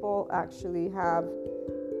 People actually have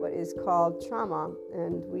what is called trauma,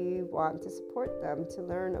 and we want to support them to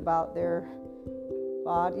learn about their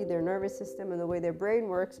body, their nervous system, and the way their brain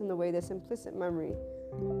works, and the way this implicit memory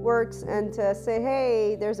works, and to say,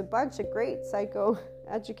 hey, there's a bunch of great psycho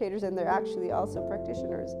educators, and they're actually also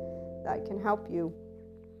practitioners that can help you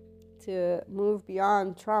to move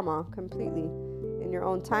beyond trauma completely in your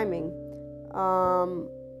own timing.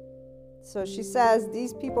 So she says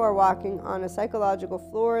these people are walking on a psychological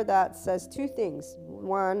floor that says two things.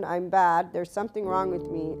 One, I'm bad, there's something wrong with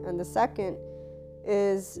me, and the second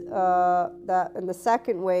is the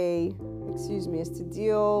second way is to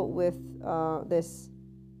deal with this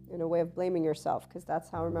in a way of blaming yourself, because that's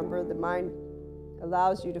how, remember, the mind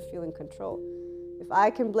allows you to feel in control. If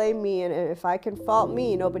I can blame me and if I can fault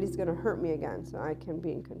me, nobody's going to hurt me again, so I can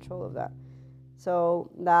be in control of that.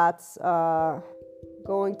 So that's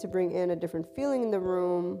going to bring in a different feeling in the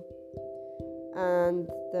room. And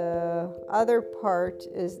the other part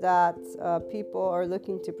is that people are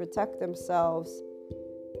looking to protect themselves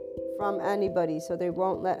from anybody, so they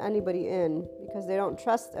won't let anybody in because they don't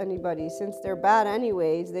trust anybody. Since they're bad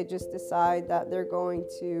anyways, they just decide that they're going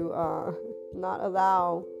to not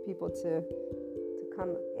allow people to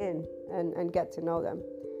come in and get to know them.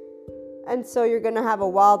 And so you're going to have a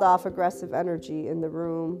walled off aggressive energy in the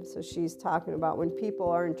room. So she's talking about when people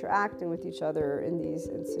are interacting with each other in these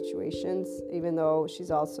situations, even though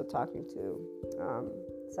she's also talking to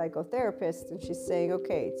psychotherapists, and she's saying,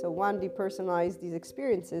 okay, so one, depersonalize these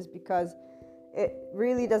experiences because it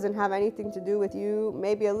really doesn't have anything to do with you,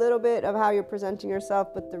 maybe a little bit of how you're presenting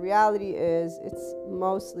yourself, but the reality is it's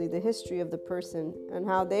mostly the history of the person and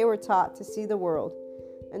how they were taught to see the world.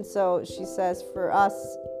 And so she says for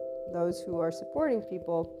us, those who are supporting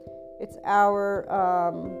people, it's our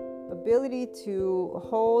ability to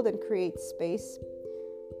hold and create space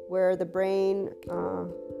where the brain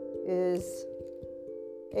is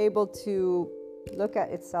able to look at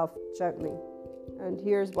itself gently. And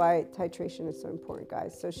here's why titration is so important,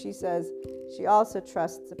 guys. So she says she also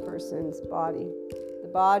trusts the person's body. The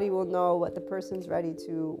body will know what the person's ready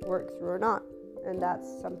to work through or not. And that's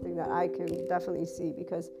something that I can definitely see,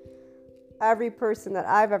 because every person that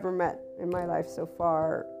I've ever met in my life so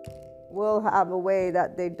far will have a way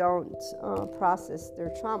that they don't process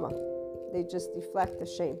their trauma. They just deflect the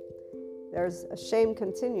shame. There's a shame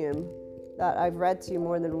continuum that I've read to you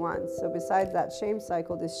more than once. So besides that shame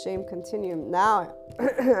cycle, this shame continuum, now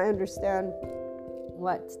I understand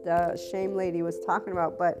what the shame lady was talking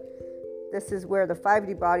about, but this is where the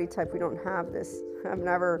 5D body type, we don't have this. I've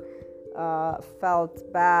never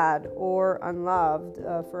felt bad or unloved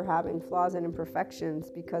for having flaws and imperfections,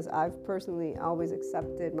 because I've personally always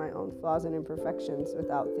accepted my own flaws and imperfections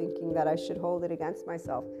without thinking that I should hold it against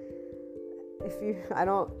myself. I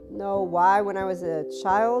don't know why when I was a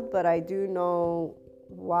child, but I do know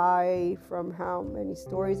why from how many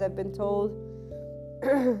stories I've been told.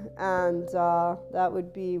 And that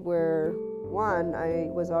would be where, one, I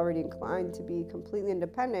was already inclined to be completely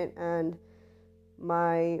independent, and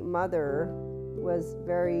my mother was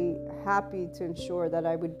very happy to ensure that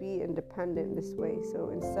I would be independent this way.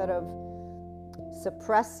 So instead of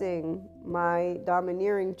suppressing my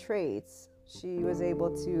domineering traits, she was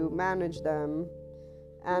able to manage them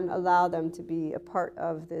and allow them to be a part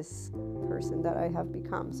of this person that I have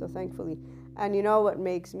become, so thankfully. And you know what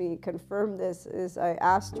makes me confirm this is I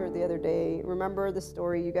asked her the other day, remember the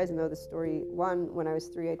story, you guys know the story, one, when I was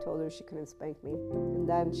 3, I told her she couldn't spank me, and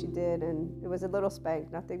then she did, and it was a little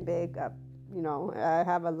spank, nothing big, I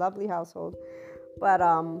have a lovely household, but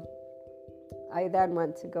I then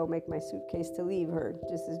went to go make my suitcase to leave her,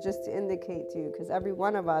 just to indicate to you, because every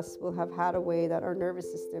one of us will have had a way that our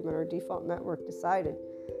nervous system and our default network decided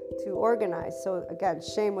to organize. So again,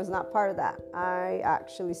 shame was not part of that. I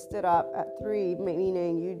actually stood up at 3,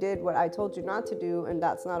 meaning you did what I told you not to do, and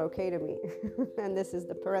that's not okay to me. And this is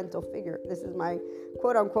the parental figure. This is my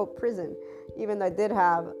quote unquote prison, even though I did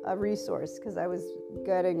have a resource because I was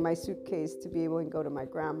getting my suitcase to be able to go to my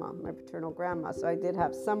grandma, my paternal grandma. So I did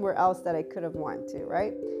have somewhere else that I could have went to,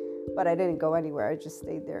 right? But I didn't go anywhere. I just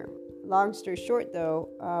stayed there. Long story short, though,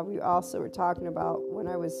 we also were talking about when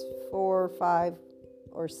I was 4, 5,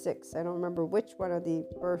 or 6. I don't remember which one of the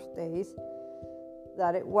birthdays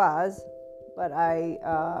that it was, but I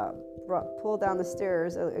pulled down the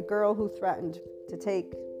stairs a girl who threatened to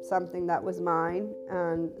take something that was mine.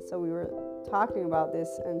 And so we were talking about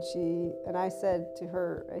this, and I said to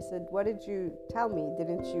her, I said, what did you tell me?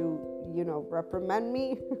 Didn't you reprimand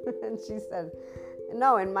me? And she said,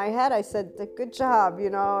 no. In my head, I said, good job.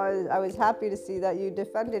 I was happy to see that you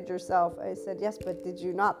defended yourself. I said, yes, but did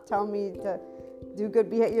you not tell me to do good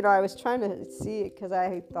behavior? I was trying to see it because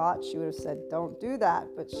I thought she would have said, don't do that.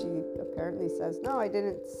 But she apparently says, no, I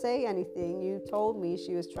didn't say anything. You told me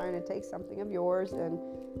she was trying to take something of yours, and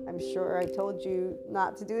I'm sure I told you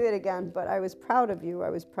not to do it again, but I was proud of you. I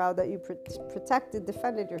was proud that you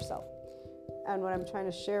defended yourself. And what I'm trying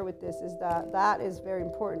to share with this is that is very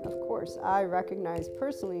important. Of course, I recognize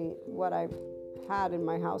personally what I've had in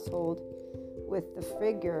my household with the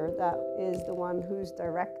figure that is the one who's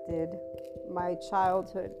directed my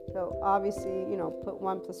childhood. So obviously, put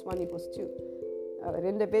 1 + 1 = 2. An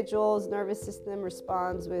individual's nervous system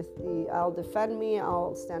responds with I'll defend me,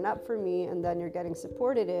 I'll stand up for me, and then you're getting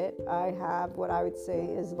supported it. I have what I would say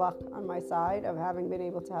is luck on my side of having been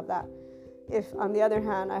able to have that. If, on the other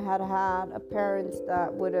hand, I had a parent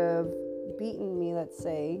that would have beaten me, let's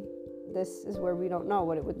say, this is where we don't know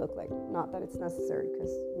what it would look like. Not that it's necessary,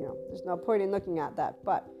 because, there's no point in looking at that.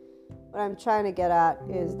 But what I'm trying to get at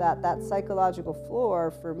is that psychological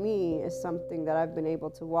floor for me is something that I've been able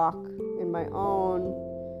to walk in my own,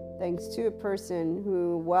 thanks to a person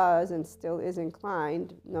who was and still is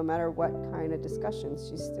inclined, no matter what kind of discussions,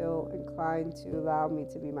 she's still inclined to allow me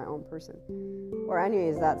to be my own person. Or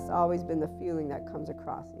anyways, that's always been the feeling that comes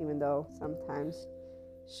across, even though sometimes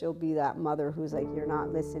she'll be that mother who's like, you're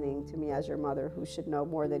not listening to me as your mother, who should know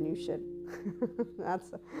more than you should.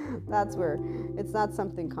 That's where it's not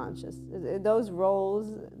something conscious. Those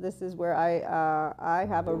roles, this is where I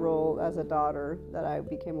have a role as a daughter that I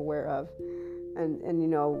became aware of. And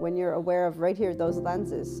when you're aware of right here, those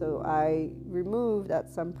lenses. So I removed at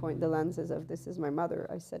some point the lenses of this is my mother.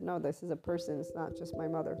 I said, no, this is a person. It's not just my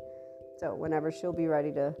mother. So whenever she'll be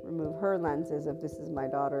ready to remove her lenses of this is my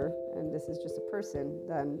daughter and this is just a person,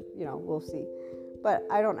 then, we'll see. But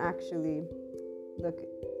I don't actually look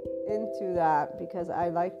into that because I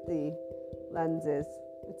like the lenses.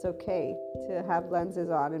 It's okay to have lenses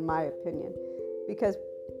on, in my opinion, because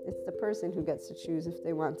it's the person who gets to choose if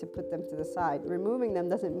they want to put them to the side. Removing them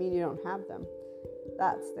doesn't mean you don't have them.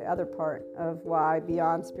 That's the other part of why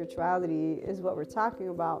Beyond Spirituality is what we're talking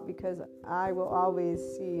about, because I will always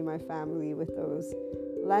see my family with those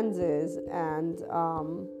lenses, and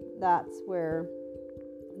that's where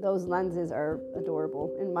those lenses are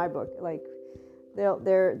adorable in my book. Like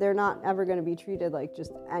they're not ever going to be treated like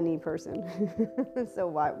just any person. So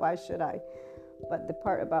why should I? But the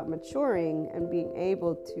part about maturing and being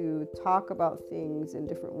able to talk about things in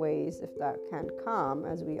different ways, if that can come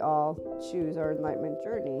as we all choose our enlightenment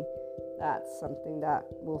journey, that's something that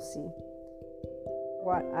we'll see.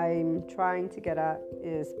 What I'm trying to get at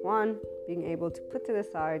is, one, being able to put to the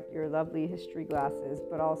side your lovely history glasses,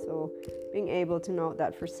 but also being able to note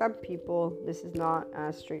that for some people, this is not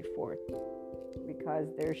as straightforward because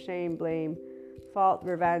their shame, blame, fault,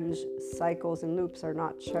 revenge, cycles, and loops are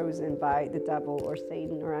not chosen by the devil or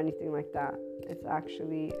Satan or anything like that. It's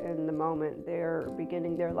actually in the moment they're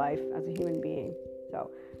beginning their life as a human being.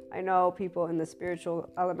 So I know people in the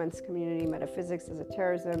spiritual elements community, metaphysics,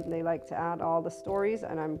 esotericism, they like to add all the stories,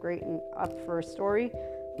 and I'm great and up for a story,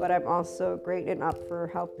 but I'm also great and up for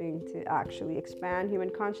helping to actually expand human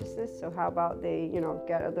consciousness. So how about they,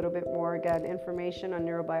 get a little bit more, again, information on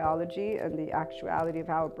neurobiology and the actuality of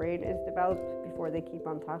how a brain is developed before they keep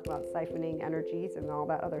on talking about siphoning energies and all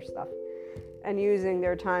that other stuff and using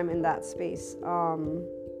their time in that space.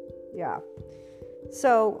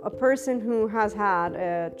 So a person who has had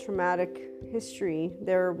a traumatic history,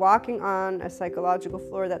 they're walking on a psychological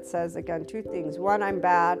floor that says, again, two things. One, I'm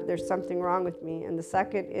bad, there's something wrong with me. And the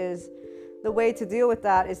second is the way to deal with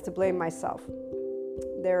that is to blame myself.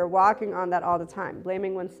 They're walking on that all the time.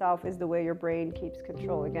 Blaming oneself is the way your brain keeps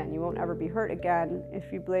control. Again, you won't ever be hurt again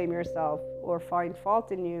if you blame yourself or find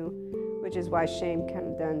fault in you which is why shame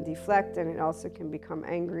can then deflect, and it also can become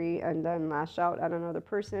angry and then lash out at another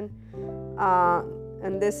person.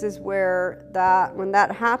 And this is where when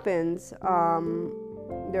that happens,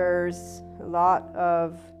 there's a lot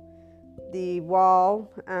of the wall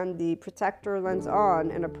and the protector lens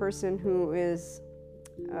on, and a person who is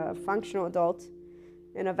a functional adult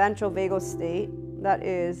in a ventral vagal state that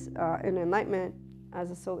is in enlightenment as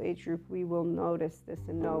a soul age group, we will notice this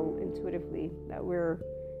and know intuitively that we're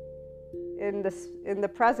in the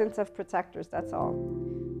presence of protectors. That's all.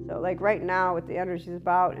 So like right now with the energies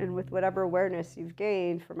about, and with whatever awareness you've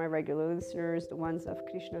gained, for my regular listeners, the ones of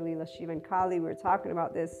Krishna, Leela, Shiva, and Kali, we were talking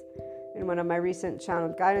about this in one of my recent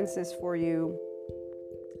channeled guidances for you,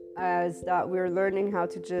 as that we're learning how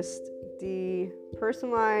to just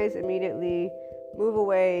depersonalize immediately, move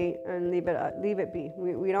away, and leave it be.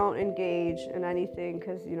 We don't engage in anything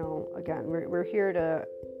because, again, we're here to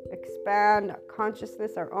expand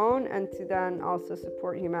consciousness, our own, and to then also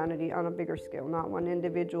support humanity on a bigger scale. Not one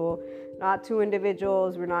individual, not two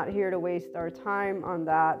individuals. We're not here to waste our time on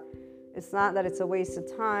that. It's not that it's a waste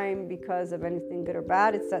of time because of anything good or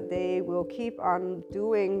bad. It's that they will keep on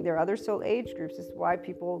doing their other soul age groups. This is why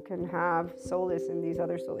people can have solace in these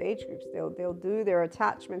other soul age groups. They'll do their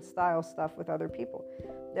attachment style stuff with other people.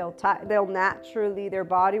 They'll naturally, their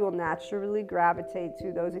body will naturally gravitate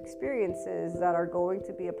to those experiences that are going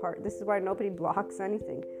to be a part. This is why nobody blocks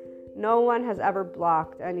anything. No one has ever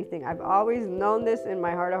blocked anything. I've always known this in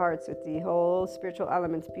my heart of hearts with the whole spiritual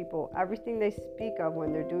elements people. Everything they speak of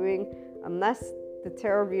when they're doing, unless the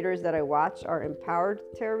tarot readers that I watch are empowered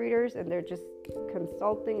tarot readers and they're just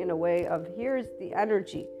consulting in a way of, here's the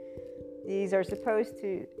energy. These are supposed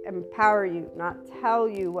to empower you, not tell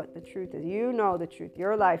you what the truth is. You know the truth.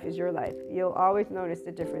 Your life is your life. You'll always notice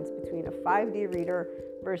the difference between a 5D reader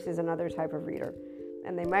versus another type of reader.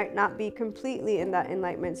 And they might not be completely in that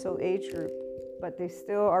enlightenment soul age group, but they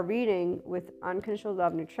still are reading with unconditional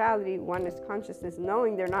love, neutrality, oneness, consciousness,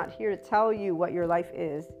 knowing they're not here to tell you what your life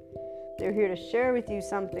is. They're here to share with you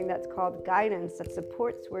something that's called guidance that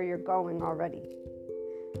supports where you're going already.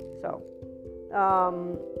 So,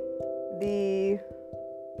 the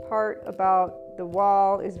part about the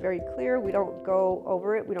wall is very clear. We don't go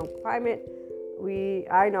over it. We don't climb it.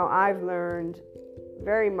 I know I've learned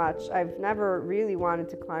very much. I've never really wanted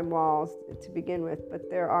to climb walls to begin with, but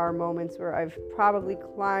there are moments where I've probably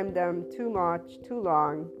climbed them too much, too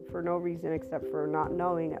long, for no reason except for not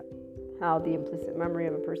knowing how the implicit memory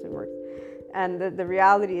of a person works. And the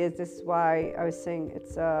reality is, this is why I was saying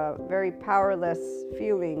it's a very powerless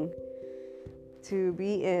feeling to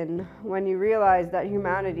be in when you realize that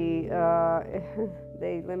humanity,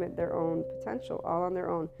 they limit their own potential all on their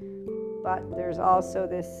own. But there's also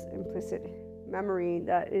this implicit memory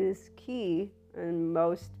that is key, and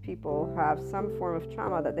most people have some form of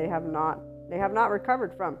trauma that they have not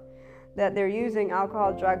recovered from, that they're using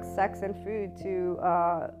alcohol, drugs, sex, and food to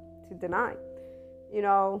deny.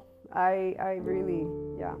 I really,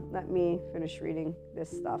 let me finish reading this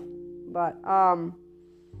stuff. But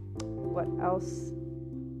what else?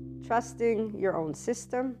 Trusting your own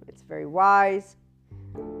system. It's very wise.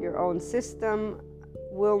 Your own system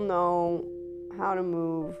will know how to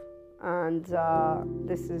move. And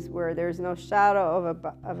this is where there's no shadow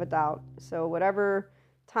of a doubt. So whatever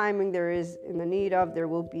timing there is in the need of, there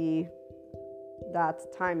will be that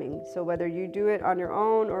timing. So whether you do it on your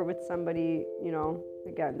own or with somebody,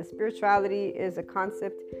 again, the spirituality is a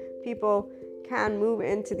concept. People can move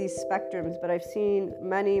into these spectrums, but I've seen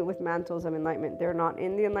many with mantles of enlightenment. They're not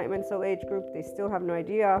in the enlightenment soul age group. They still have no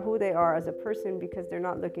idea who they are as a person because they're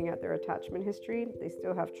not looking at their attachment history. They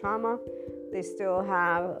still have trauma. They still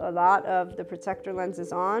have a lot of the protector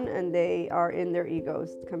lenses on, and they are in their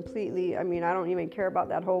egos completely. I mean, I don't even care about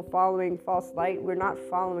that whole following false light. We're not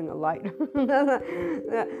following a light.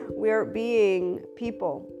 We're being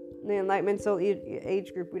people. The enlightenment soul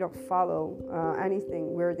age group, we don't follow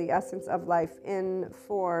anything. We're the essence of life in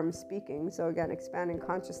form, speaking. So again, expanding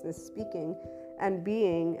consciousness, speaking and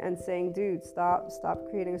being, and saying, dude, stop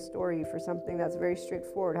creating a story for something that's very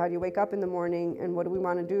straightforward. How do you wake up in the morning, and what do we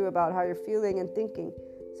want to do about how you're feeling and thinking?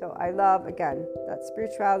 So I love, again, that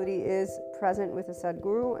spirituality is present with the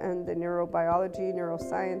Sadhguru and the neurobiology,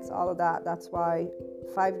 neuroscience, all of that. That's why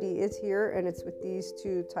 5D is here, and it's with these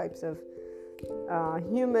two types of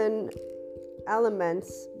human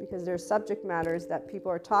elements, because there's subject matters that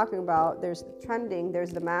people are talking about. There's the trending,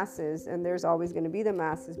 there's the masses, and there's always going to be the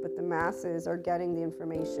masses, but the masses are getting the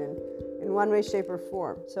information in one way, shape, or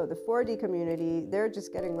form. So the 4D community, they're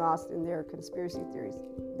just getting lost in their conspiracy theories.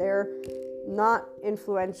 They're not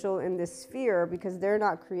influential in this sphere because they're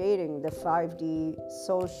not creating the 5D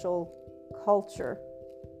social culture.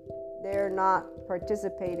 they're not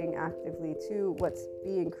participating actively to what's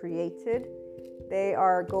being created. They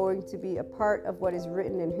are going to be a part of what is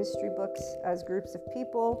written in history books as groups of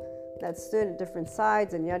people that stood at different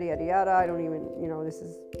sides and yada, yada, yada. I don't even, this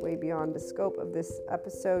is way beyond the scope of this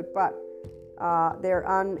episode, but they're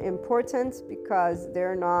unimportant because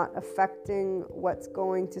they're not affecting what's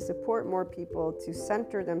going to support more people to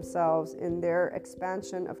center themselves in their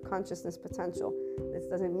expansion of consciousness potential. This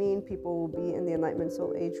doesn't mean people will be in the Enlightenment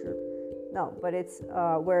Soul Age group. No, but it's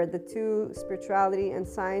where the two, spirituality and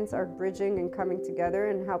science, are bridging and coming together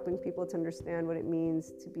and helping people to understand what it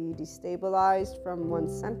means to be destabilized from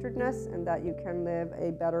one's centeredness and that you can live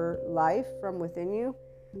a better life from within you.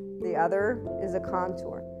 The other is a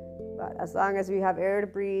contour. But as long as we have air to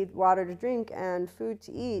breathe, water to drink, and food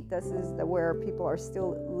to eat, this is where people are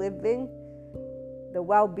still living. The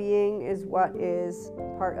well-being is what is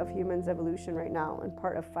part of humans' evolution right now and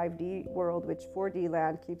part of 5D world, which 4D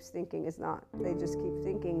land keeps thinking is not. They just keep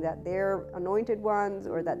thinking that they're anointed ones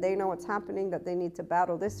or that they know what's happening, that they need to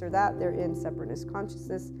battle this or that. They're in separateness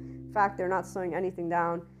consciousness. In fact, they're not slowing anything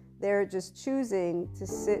down. They're just choosing to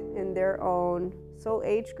sit in their own soul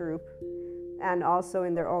age group and also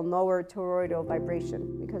in their own lower toroidal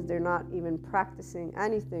vibration, because they're not even practicing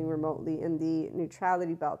anything remotely in the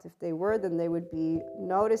neutrality belt. If they were, then they would be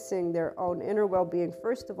noticing their own inner well-being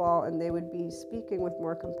first of all, and they would be speaking with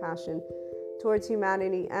more compassion towards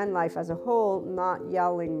humanity and life as a whole, not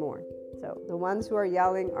yelling more. So the ones who are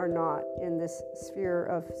yelling are not in this sphere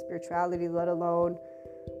of spirituality, let alone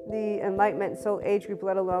the Enlightenment Soul Age group,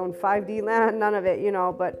 let alone 5D land, none of it,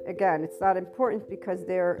 but again, it's not important because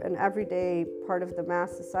they're an everyday part of the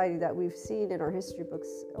mass society that we've seen in our history books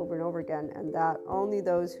over and over again, and that only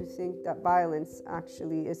those who think that violence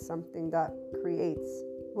actually is something that creates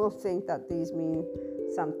will think that these mean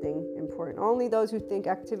something important. Only those who think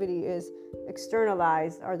activity is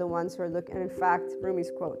externalized are the ones who are looking, and in fact,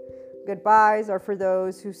 Rumi's quote, "Goodbyes are for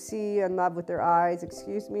those who see and love with their eyes,"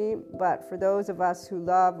 but for those of us who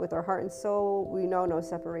love with our heart and soul, we know no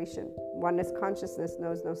separation. Oneness consciousness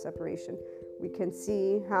knows no separation. We can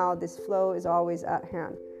see how this flow is always at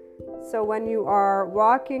hand. So when you are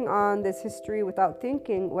walking on this history without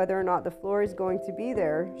thinking whether or not the floor is going to be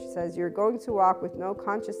there, she says you're going to walk with no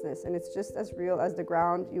consciousness, and it's just as real as the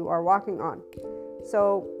ground you are walking on.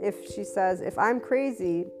 So she says, if I'm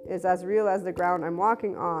crazy is as real as the ground I'm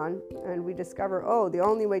walking on, and we discover, the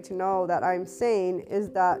only way to know that I'm sane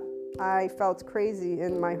is that I felt crazy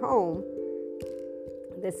in my home.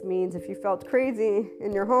 This means if you felt crazy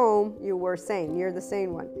in your home, you were sane. You're the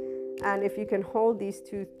sane one. And if you can hold these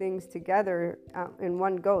two things together in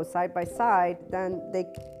one go, side by side, then they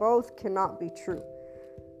both cannot be true.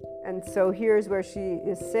 And so here's where she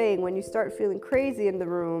is saying, when you start feeling crazy in the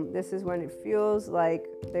room, this is when it feels like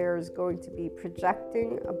there's going to be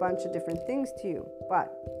projecting a bunch of different things to you.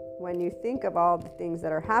 But when you think of all the things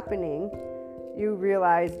that are happening, you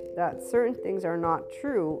realize that certain things are not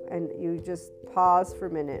true, and you just pause for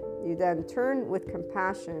a minute. You then turn with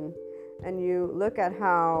compassion and you look at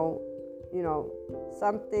how,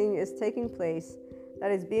 something is taking place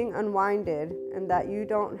that is being unwinded and that you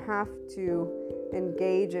don't have to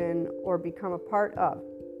engage in or become a part of,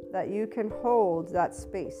 that you can hold that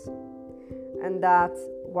space, and that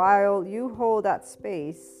while you hold that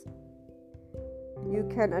space, you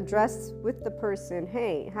can address with the person,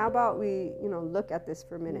 hey, how about we look at this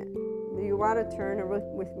for a minute? Do you want to turn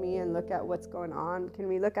with me and look at what's going on? Can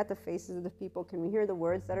we look at the faces of the people? Can we hear the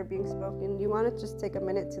words that are being spoken? Do you want to just take a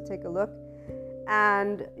minute to take a look?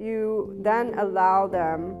 And you then allow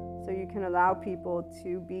them, so you can allow people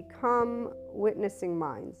to become witnessing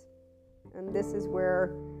minds. And this is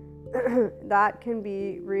where that can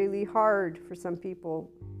be really hard for some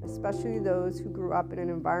people, especially those who grew up in an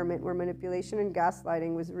environment where manipulation and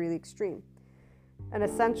gaslighting was really extreme. An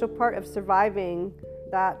essential part of surviving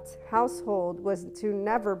that household was to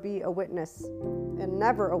never be a witness and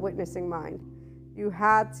never a witnessing mind. You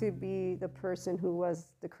had to be the person who was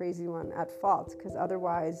the crazy one at fault, because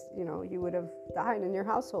otherwise, you would have died in your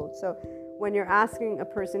household. So when you're asking a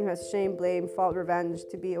person who has shame, blame, fault, revenge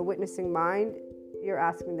to be a witnessing mind, you're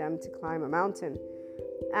asking them to climb a mountain.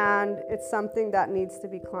 And it's something that needs to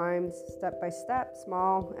be climbed step by step,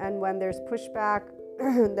 small. And when there's pushback,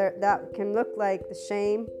 that can look like the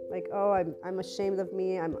shame, like, I'm ashamed of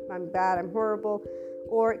me, I'm bad, I'm horrible.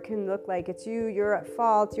 Or it can look like it's you're at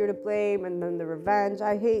fault, you're to blame, and then the revenge,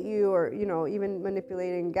 I hate you, or, even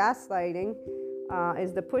manipulating, gaslighting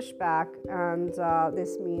is the pushback. And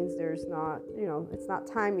this means there's not, it's not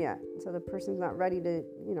time yet. So the person's not ready to,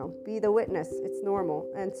 be the witness. It's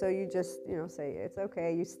normal. And so you just, say, it's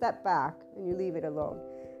okay. You step back and you leave it alone.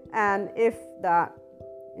 And if that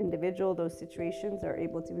individual, those situations are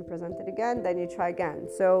able to be presented again, then you try again.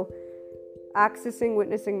 So accessing,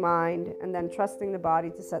 witnessing mind, and then trusting the body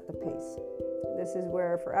to set the pace. This is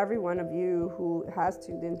where, for every one of you who has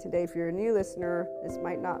tuned in today, if you're a new listener, this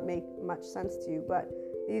might not make much sense to you, but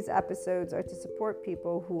these episodes are to support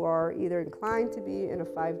people who are either inclined to be in a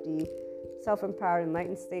 5D, self-empowered,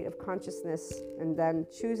 enlightened state of consciousness, and then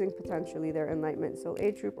choosing potentially their enlightenment soul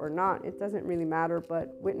age group or not. It doesn't really matter,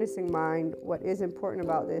 but witnessing mind, what is important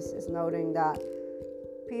about this is noting that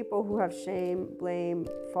people who have shame, blame,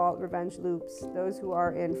 fault, revenge loops, those who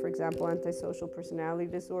are in, for example, antisocial personality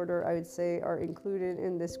disorder, I would say are included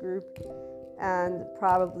in this group. And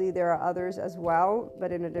probably there are others as well,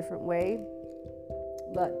 but in a different way.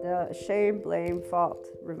 But the shame, blame, fault,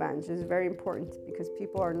 revenge is very important because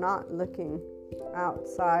people are not looking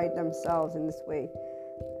outside themselves in this way.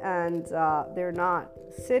 And they're not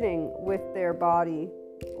sitting with their body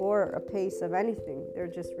or a pace of anything. They're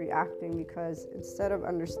just reacting because instead of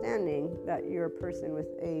understanding that you're a person with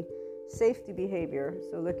a safety behavior,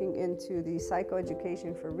 so looking into the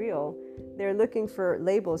psychoeducation for real, they're looking for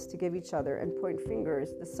labels to give each other and point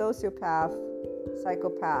fingers. The sociopath,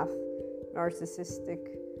 psychopath,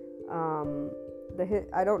 narcissistic,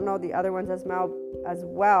 I don't know the other ones as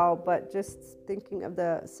well, but just thinking of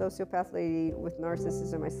the sociopath lady with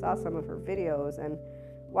narcissism, I saw some of her videos, and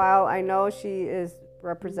while I know she is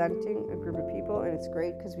representing a group of people, and it's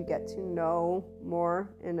great because we get to know more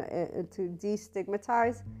and to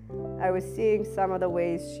destigmatize, I was seeing some of the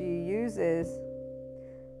ways she uses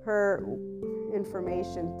her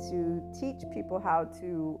information to teach people how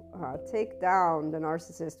to take down the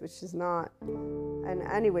narcissist, which is not in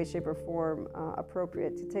any way, shape, or form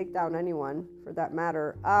appropriate to take down anyone for that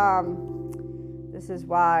matter. This is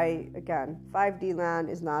why, again, 5D land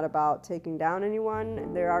is not about taking down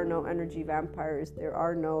anyone. There are no energy vampires. There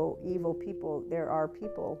are no evil people. There are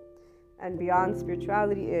people. And beyond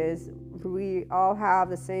spirituality is we all have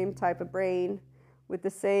the same type of brain with the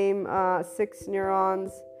same 6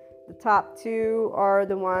 neurons. The top 2 are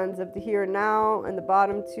the ones of the here and now, and the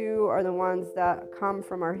bottom 2 are the ones that come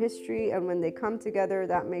from our history. And when they come together,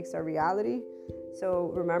 that makes our reality.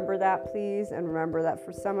 So remember that, please. And remember that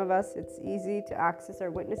for some of us, it's easy to access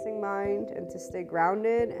our witnessing mind and to stay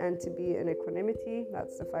grounded and to be in equanimity.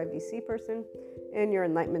 That's the 5DC person in your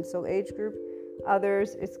enlightenment soul age group.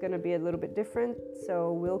 Others, it's going to be a little bit different.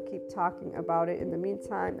 So we'll keep talking about it. In the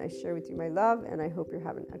meantime, I share with you my love, and I hope you're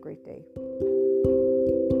having a great day.